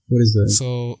 What is that?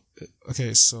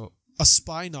 So a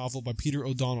spy novel by Peter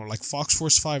O'Donnell, like Fox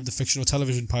Force 5, the fictional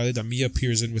television pilot that Mia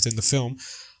appears in within the film.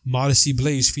 Modesty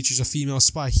Blaze features a female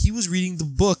spy. He was reading the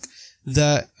book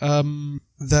that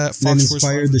Fox Force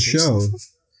 5 inspired the show.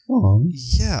 Oh.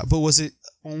 Yeah, but is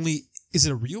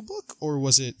it a real book or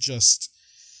was it just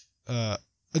a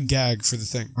gag for the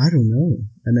thing? I don't know.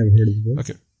 I never heard of the book.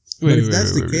 Okay. But if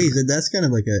that's the case, then that's kind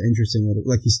of like an interesting little,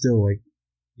 like he's still like,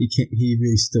 he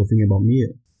really still thinking about Mia.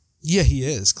 Yeah, he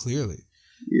is, clearly.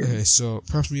 Yeah. Okay, so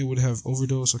perhaps Mia would have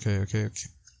overdose. Okay.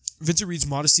 Vincent reads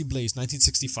Modesty Blaise,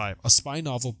 1965, a spy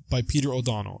novel by Peter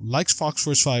O'Donnell. Like Fox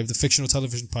Force 5, the fictional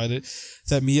television pilot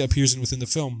that Mia appears in within the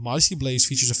film, Modesty Blaise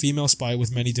features a female spy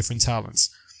with many different talents.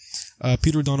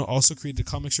 Peter O'Donnell also created a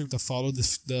comic strip that followed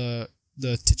the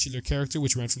titular character,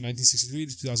 which ran from 1963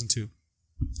 to 2002.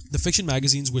 The fiction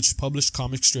magazines which published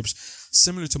comic strips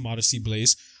similar to Modesty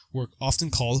Blaise were often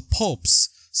called pulps,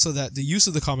 so that the use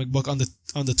of the comic book on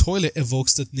the toilet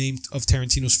evokes the name of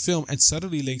Tarantino's film and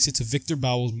subtly links it to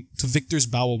Victor's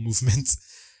bowel movement.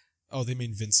 Oh, they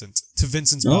mean Vincent. To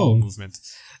Vincent's bowel movement.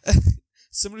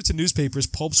 Similar to newspapers,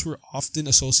 pulps were often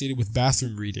associated with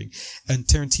bathroom reading, and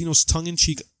Tarantino's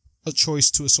tongue-in-cheek choice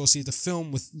to associate the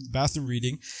film with bathroom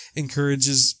reading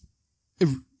encourages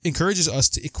us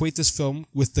to equate this film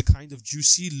with the kind of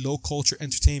juicy, low-culture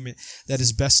entertainment that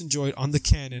is best enjoyed on the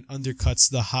can and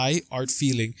undercuts the high art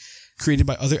feeling created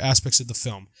by other aspects of the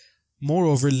film.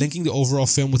 Moreover, linking the overall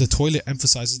film with the toilet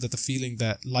emphasizes that the feeling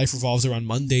that life revolves around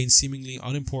mundane, seemingly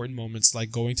unimportant moments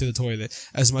like going to the toilet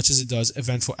as much as it does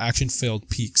eventful, action-filled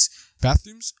peaks.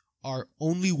 Bathrooms are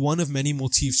only one of many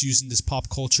motifs used in this pop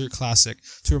culture classic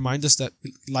to remind us that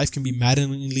life can be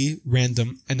maddeningly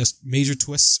random and major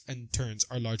twists and turns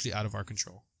are largely out of our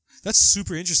control. That's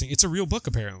super interesting. It's a real book,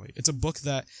 apparently. It's a book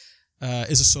that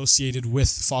is associated with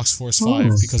Fox Force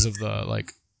 5 because of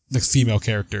the female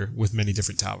character with many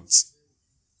different talents.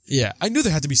 Yeah, I knew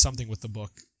there had to be something with the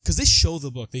book because they show the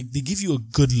book. They give you a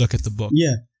good look at the book.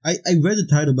 Yeah. I read the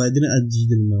title, but I just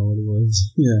didn't know what it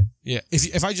was. Yeah. Yeah.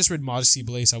 If I just read Modesty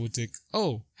Blaise, I would think,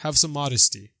 oh, have some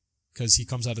modesty. Because he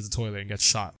comes out of the toilet and gets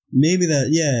shot. Maybe that,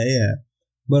 yeah.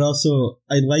 But also,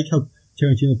 I like how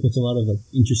Tarantino puts a lot of like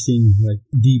interesting, like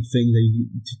deep things that you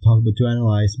to talk about, to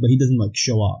analyze, but he doesn't like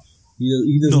show off.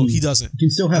 He doesn't. No, he doesn't. He can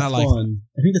still have fun.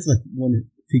 I think that's like one of the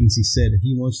things he said.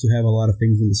 He wants to have a lot of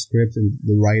things in the script and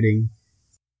the writing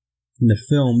in the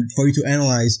film for you to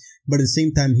analyze, but at the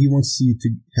same time, he wants you to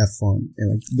have fun.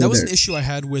 And like that was an issue I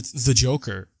had with the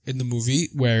Joker in the movie,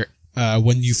 where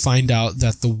when you find out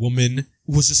that the woman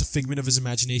was just a figment of his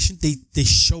imagination, they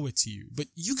show it to you, but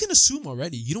you can assume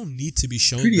already. You don't need to be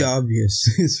shown. Pretty obvious.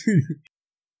 It's pretty.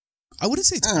 I wouldn't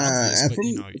say it's obvious, but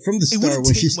from the start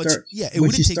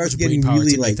when she starts getting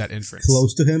really like that inference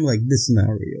close to him, like this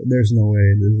scenario, there's no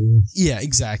way. Yeah,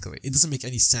 exactly. It doesn't make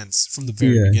any sense from the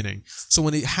very beginning. So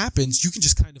when it happens, you can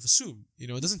just kind of assume. It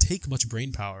doesn't take much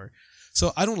brain power.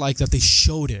 So I don't like that they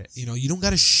showed it. You don't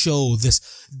got to show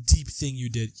this deep thing you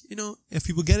did. If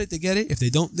people get it, they get it. If they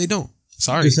don't, they don't.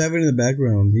 Sorry. Just have it in the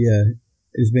background. Yeah,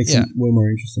 it makes it way more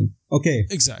interesting. Okay,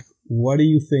 exactly. What do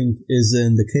you think is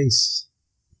in the case?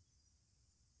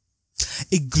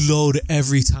 It glowed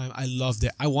every time. I loved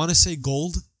it. I want to say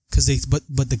gold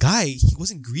but the guy, he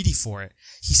wasn't greedy for it.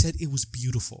 He said it was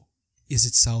beautiful. Is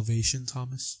it salvation,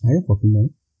 Thomas? I don't fucking know.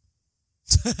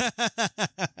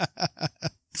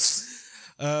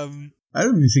 I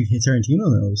don't even think Tarantino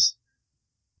knows.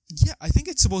 Yeah, I think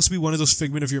it's supposed to be one of those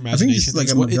figment of your imagination. I think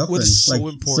it's like what is so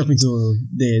like important? Something to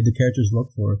the characters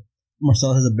look for.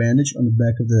 Marcel has a bandage on the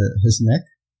back of his neck,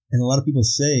 and a lot of people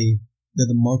say that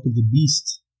the mark of the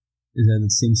beast is at the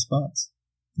same spot.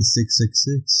 The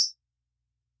 666.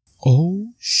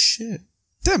 Oh, shit.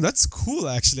 Damn, that's cool,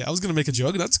 actually. I was going to make a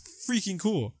joke. That's freaking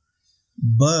cool.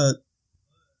 But...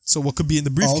 So what could be in the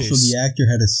briefcase? Also, the actor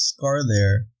had a scar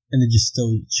there, and they just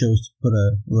still chose to put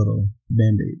a little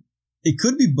Band-Aid. It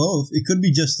could be both. It could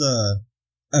be just a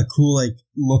cool, like,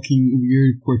 looking,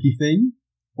 weird, quirky thing.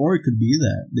 Or it could be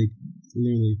that. They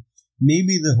literally...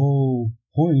 Maybe the whole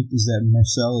point is that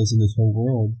Marcel is in this whole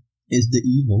world is the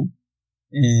evil.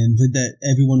 And that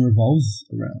everyone revolves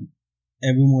around.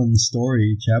 Everyone's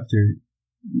story, chapter,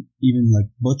 even like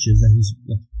Butch's, that he's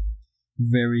like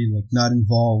very like not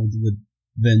involved with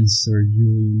Vince or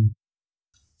Julian.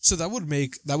 So that would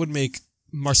make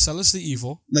Marcellus the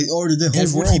evil. Like, or the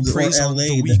whole world, or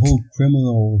LA, the whole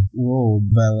criminal world,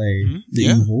 valet, the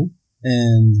evil.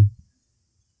 And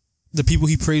the people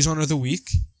he preys on are the weak.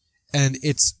 And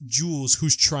it's Jules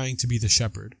who's trying to be the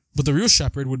shepherd. But the real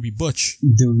shepherd would be Butch.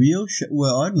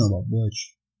 Well, I don't know about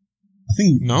Butch. I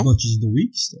think Butch is the weak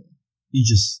still. He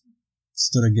just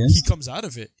stood against He comes out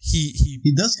of it.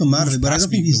 He does come out of it, but I don't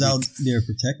think he's out there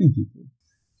protecting people.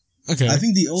 Okay. I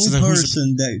think the only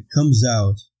person that comes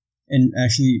out and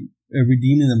actually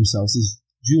redeeming themselves is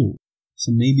Jules.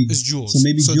 So maybe it's Jules. So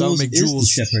maybe Jules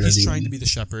is the shepherd. He's trying to be the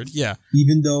shepherd. Yeah.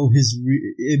 Even though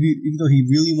even though he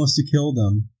really wants to kill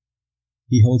them,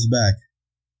 he holds back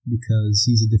because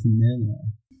he's a different man now.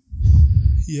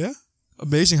 Yeah.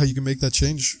 amazing how you can make that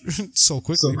change so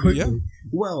quickly. Yeah.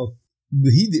 Well,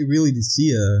 really did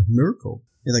see a miracle.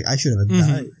 He's like, I should have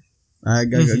died. I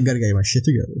gotta get my shit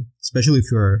together, especially if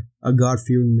you're a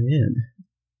God-fearing man.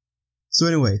 So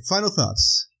anyway, final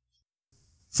thoughts.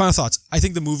 I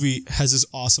think the movie has this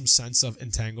awesome sense of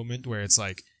entanglement where it's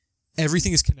like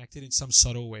everything is connected in some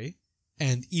subtle way,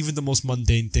 and even the most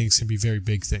mundane things can be very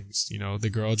big things. You know, the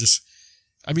girl just,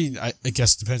 I mean, I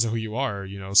guess it depends on who you are.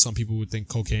 You know, some people would think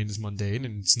cocaine is mundane,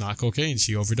 and it's not cocaine.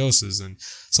 She overdoses. And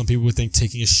some people would think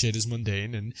taking a shit is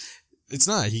mundane, and it's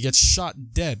not. He gets shot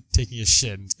dead taking a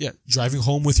shit. Yeah, driving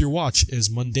home with your watch is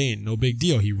mundane. No big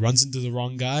deal. He runs into the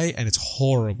wrong guy, and it's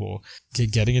horrible. Okay,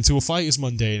 getting into a fight is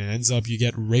mundane, and ends up you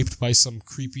get raped by some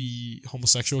creepy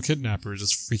homosexual kidnappers.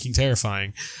 It's freaking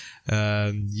terrifying.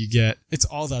 It's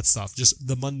all that stuff. Just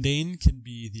the mundane can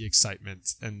be the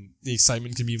excitement, and the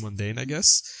excitement can be mundane, I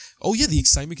guess. Oh yeah, the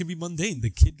excitement can be mundane. The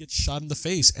kid gets shot in the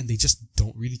face, and they just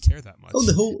don't really care that much. Oh,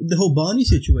 the whole Bonnie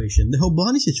situation. The whole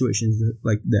Bonnie situation is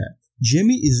like that.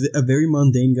 Jimmy is a very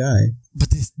mundane guy.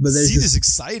 But the scene is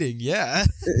exciting, yeah.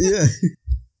 Yeah.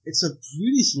 It's a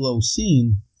pretty slow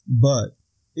scene, but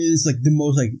it's like the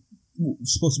most, like,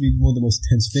 supposed to be one of the most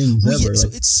tense things ever. Yeah, so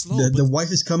like, it's slow. The wife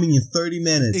is coming in 30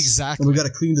 minutes. Exactly. And we gotta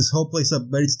clean this whole place up,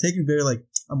 but it's taking very, like,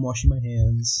 I'm washing my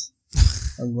hands.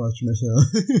 I'm washing myself.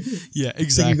 Yeah, exactly.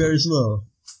 It's taking very slow.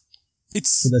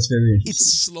 So that's very interesting.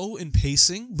 It's slow in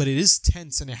pacing, but it is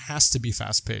tense, and it has to be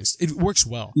fast paced. It works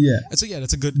well. Yeah. And so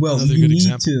that's a good. Well, you good need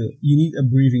example. You need a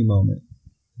breathing moment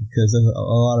because a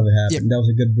lot of it happened. Yeah, that was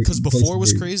a good. Because before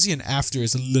was crazy, and after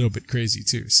is a little bit crazy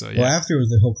too. So yeah. Well, after was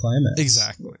the whole climax.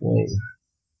 Exactly. Whoa.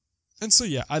 And so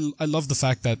I love the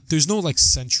fact that there's no like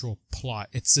central plot.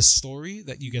 It's this story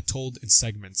that you get told in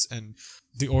segments, and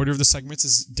the order of the segments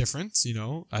is different. You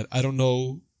know, I don't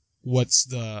know what's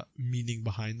the meaning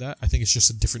behind that. I think it's just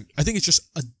a different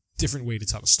way to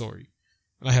tell a story,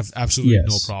 and I have absolutely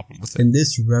no problem with it. And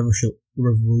this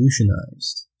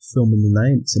revolutionized film in the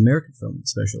 90s, American film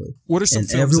especially. What are some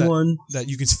films that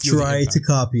you can feel try to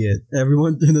copy it?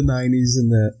 Everyone in the 90s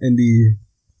and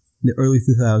the early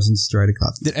 2000s tried to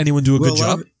copy it. Did anyone do a good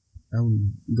job? I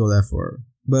wouldn't go that far,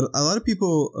 but a lot of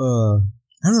people.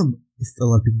 I don't know if a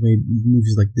lot of people made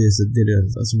movies like this that did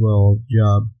as well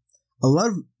job. A lot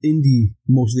of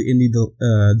mostly indie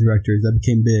directors that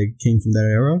became big came from that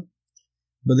era,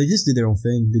 but they just did their own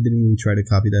thing. They didn't really try to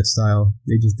copy that style.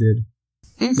 They just did.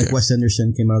 Okay. Like Wes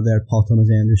Anderson came out of that. Paul Thomas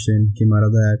Anderson came out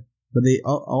of that. But they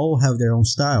all have their own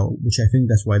style, which I think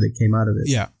that's why they came out of it.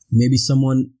 Yeah. Maybe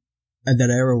someone at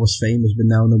that era was famous, but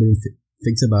now nobody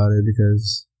thinks about it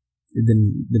because it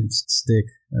didn't stick.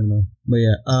 I don't know. But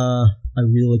yeah, I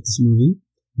really like this movie.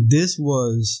 This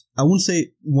was, I wouldn't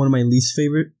say one of my least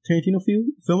favorite Tarantino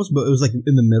films, but it was like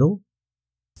in the middle.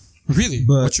 Really?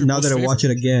 But now that I watch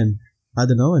it again, I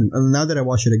don't know. And now that I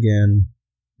watch it again,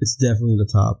 it's definitely the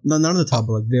top. No, not the top,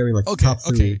 but like very like top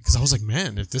 3. Okay, because I was like,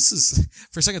 man, if this is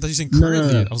for a second, I thought you were saying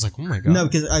currently. No. I was like, oh my god. No,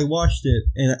 because I watched it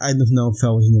and I don't know if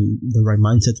I was in the right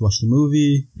mindset to watch the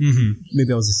movie. Mm-hmm.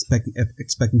 Maybe I was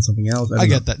expecting something else. I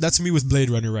get that. That's me with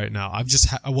Blade Runner right now. I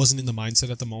wasn't in the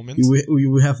mindset at the moment. You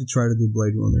would have to try to do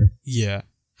Blade Runner. Yeah.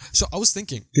 So I was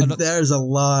thinking, there's a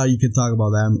lot you can talk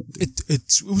about that movie.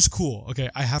 It was cool. Okay,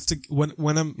 I have to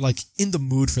when I'm like in the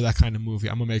mood for that kind of movie,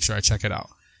 I'm gonna make sure I check it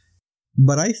out.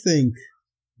 But I think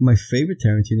my favorite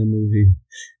Tarantino movie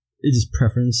is just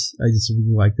preference. I just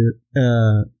really liked it.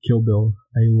 Kill Bill.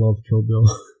 I love Kill Bill.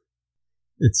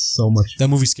 It's so much. That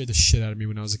movie scared the shit out of me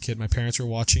when I was a kid. My parents were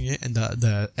watching it, and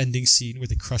the ending scene where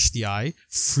they crushed the eye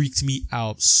freaked me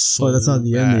out so. Oh, that's not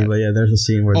the ending, but yeah, there's a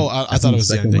scene where. Oh, I thought it was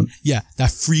the ending. Yeah,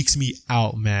 that freaks me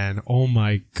out, man. Oh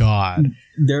my god.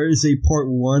 There is a part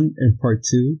 1 and part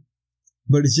 2,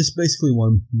 but it's just basically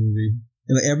one movie.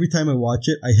 And like every time I watch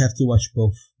it, I have to watch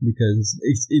both because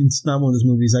it's not one of those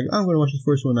movies like, oh, I'm going to watch the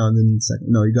first one now and then the second.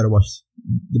 No, you got to watch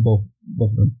both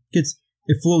of them.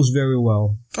 It flows very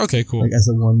well. Okay, cool. Like as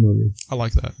a one movie. I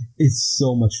like that. It's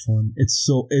so much fun. It's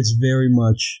very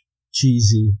much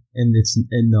cheesy and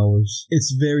it knows.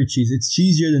 It's very cheesy. It's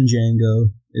cheesier than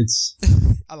Django. It's.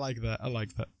 I like that.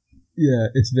 Yeah,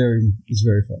 it's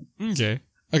very fun.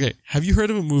 Okay, have you heard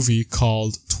of a movie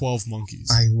called 12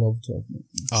 Monkeys? I love 12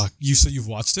 Monkeys. You've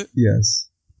watched it? Yes.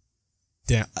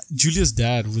 Damn, Julia's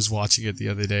dad was watching it the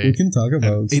other day. We can talk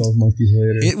about 12 Monkeys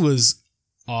later. It was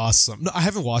awesome. No, I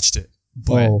haven't watched it,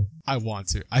 but I want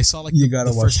to. I saw like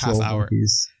the first half hour.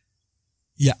 Monkeys.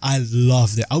 Yeah, I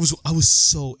loved it. I was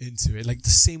so into it. Like the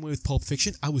same way with Pulp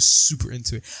Fiction, I was super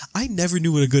into it. I never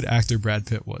knew what a good actor Brad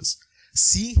Pitt was.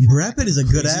 Seeing him Brad Pitt is a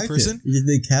good actor.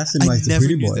 They cast him like the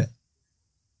pretty boy.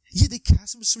 Yeah, they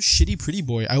cast him as some shitty pretty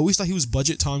boy. I always thought he was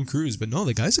budget Tom Cruise, but no,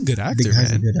 the guy's a good actor, The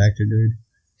guy's man. a good actor, dude.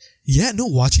 Yeah, no,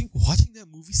 watching that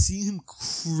movie, seeing him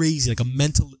crazy, like a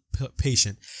mental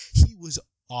patient, he was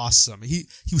awesome. He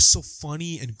was so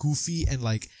funny and goofy, and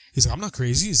like, he's like, I'm not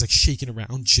crazy. He's like shaking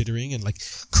around, jittering, and like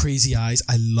crazy eyes.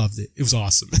 I loved it. It was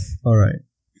awesome. All right.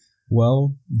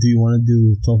 Well, do you want to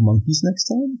do 12 Monkeys next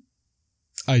time?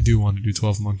 I do want to do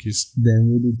 12 Monkeys.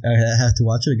 Then I have to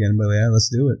watch it again, but yeah, let's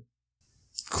do it.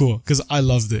 Cool, because I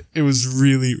loved it. It was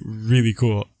really, really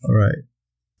cool. All right.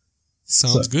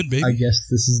 Sounds good, baby. I guess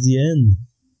this is the end.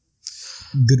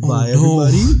 Goodbye,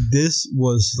 everybody. This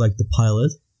was like the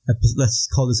pilot. Let's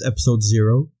call this episode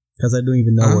 0, because I don't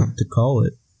even know what to call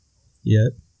it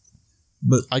yet.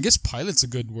 But I guess pilot's a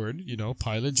good word,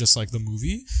 pilot, just like the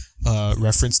movie.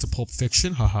 Reference to Pulp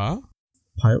Fiction, haha.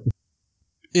 Pilot.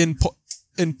 In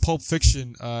Pulp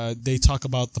Fiction, they talk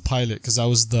about the pilot, because that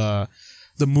was the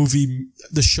movie,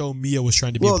 the show Mia was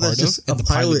trying to be a part of, and the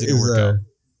pilot didn't work out.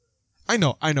 I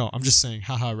know. I'm just saying,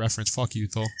 haha, reference. Fuck you,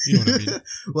 though. You know what I mean?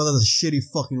 Well, that's a shitty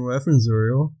fucking reference,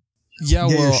 Ariel. Yeah,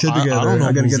 Get your shit together. I don't know.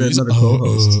 I gotta movies. get another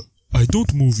co-host. I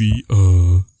don't movie.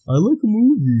 I like a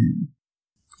movie.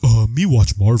 Me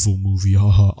watch Marvel movie.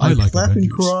 Haha. I like clap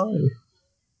Avengers. And cry.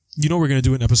 You know we're gonna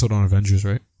do an episode on Avengers,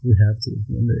 right? We have to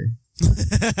one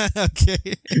day.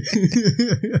 Okay.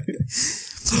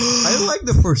 I like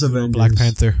the first Avengers. Black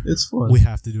Panther. It's fun. We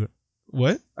have to do it.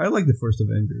 What? I like the first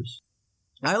Avengers.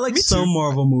 I like Me some too.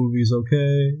 Marvel movies,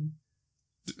 okay?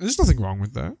 There's nothing wrong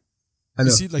with that. I know.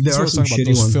 You see, like, there this are is what I was some talking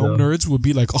about. shitty Those ones, film though. nerds would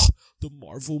be like, oh, the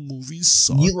Marvel movies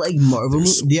suck. You like Marvel They're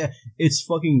movies? so- Yeah, it's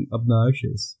fucking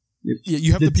obnoxious. Yeah,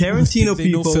 you have The the Tarantino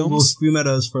people people will scream at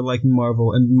us for liking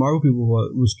Marvel, and Marvel people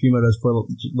will scream at us for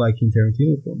liking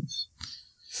Tarantino films.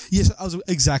 Yes, I was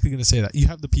exactly going to say that. You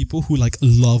have the people who like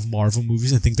love Marvel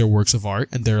movies and think they're works of art,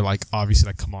 and they're like, obviously,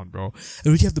 like, come on, bro.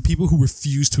 And you have the people who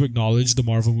refuse to acknowledge the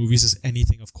Marvel movies as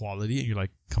anything of quality, and you're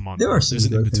like, come on, There bro. are some There's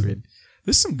an good in-between.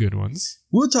 There's some good ones.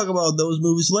 We'll talk about those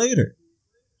movies later.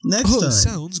 Next time.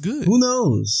 Sounds good. Who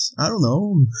knows? I don't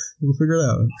know. We'll figure it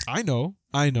out. I know.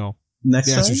 Next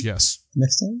The time? answer is yes.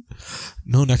 Next time?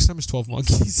 No, next time is 12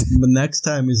 Monkeys. But next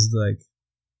time is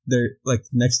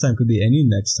next time could be any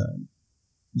next time.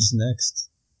 Just next.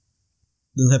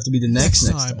 Doesn't have to be the next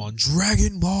time on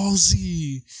Dragon Ball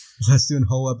Z. Let's do a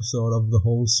whole episode of the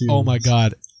whole series. Oh my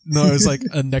god. No, it was like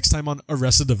next time on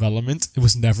Arrested Development. It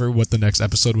was never what the next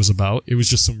episode was about. It was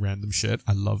just some random shit.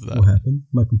 I love that. What happened?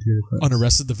 My computer crashed. On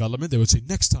Arrested Development, they would say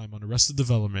next time on Arrested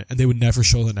Development, and they would never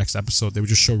show the next episode. They would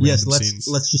just show random scenes.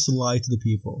 Let's just lie to the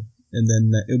people, and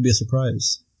then it will be a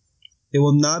surprise. It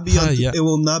will not be on. Yeah. It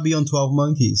will not be on 12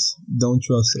 Monkeys. Don't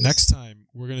trust us. Next time,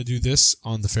 we're gonna do this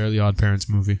on the Fairly Odd Parents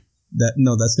movie. That's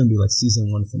gonna be like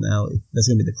season 1 finale. That's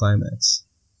gonna be the climax.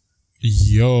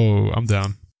 Yo, I'm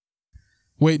down.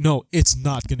 Wait, no, it's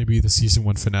not gonna be the season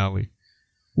 1 finale.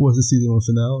 What's the season 1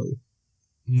 finale?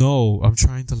 No, I'm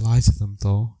trying to lie to them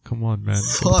though. Come on, man.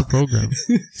 Get with the program.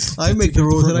 I make the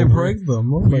rules and I break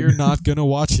them. Oh We're not gonna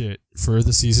watch it for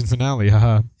the season finale.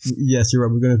 Haha. Yes, you're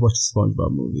right. We're gonna watch the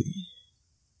SpongeBob movie.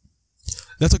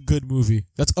 That's a good movie.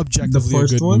 That's objectively The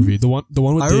first a good one? movie. The one with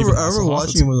David. I remember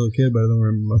watching it when I was a kid, but I don't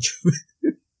remember much of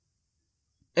it.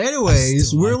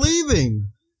 Anyways, we're leaving.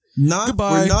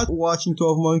 Goodbye. We're not watching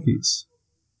 12 Monkeys.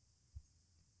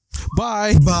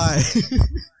 Bye. Bye.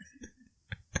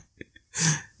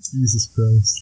 Jesus Christ.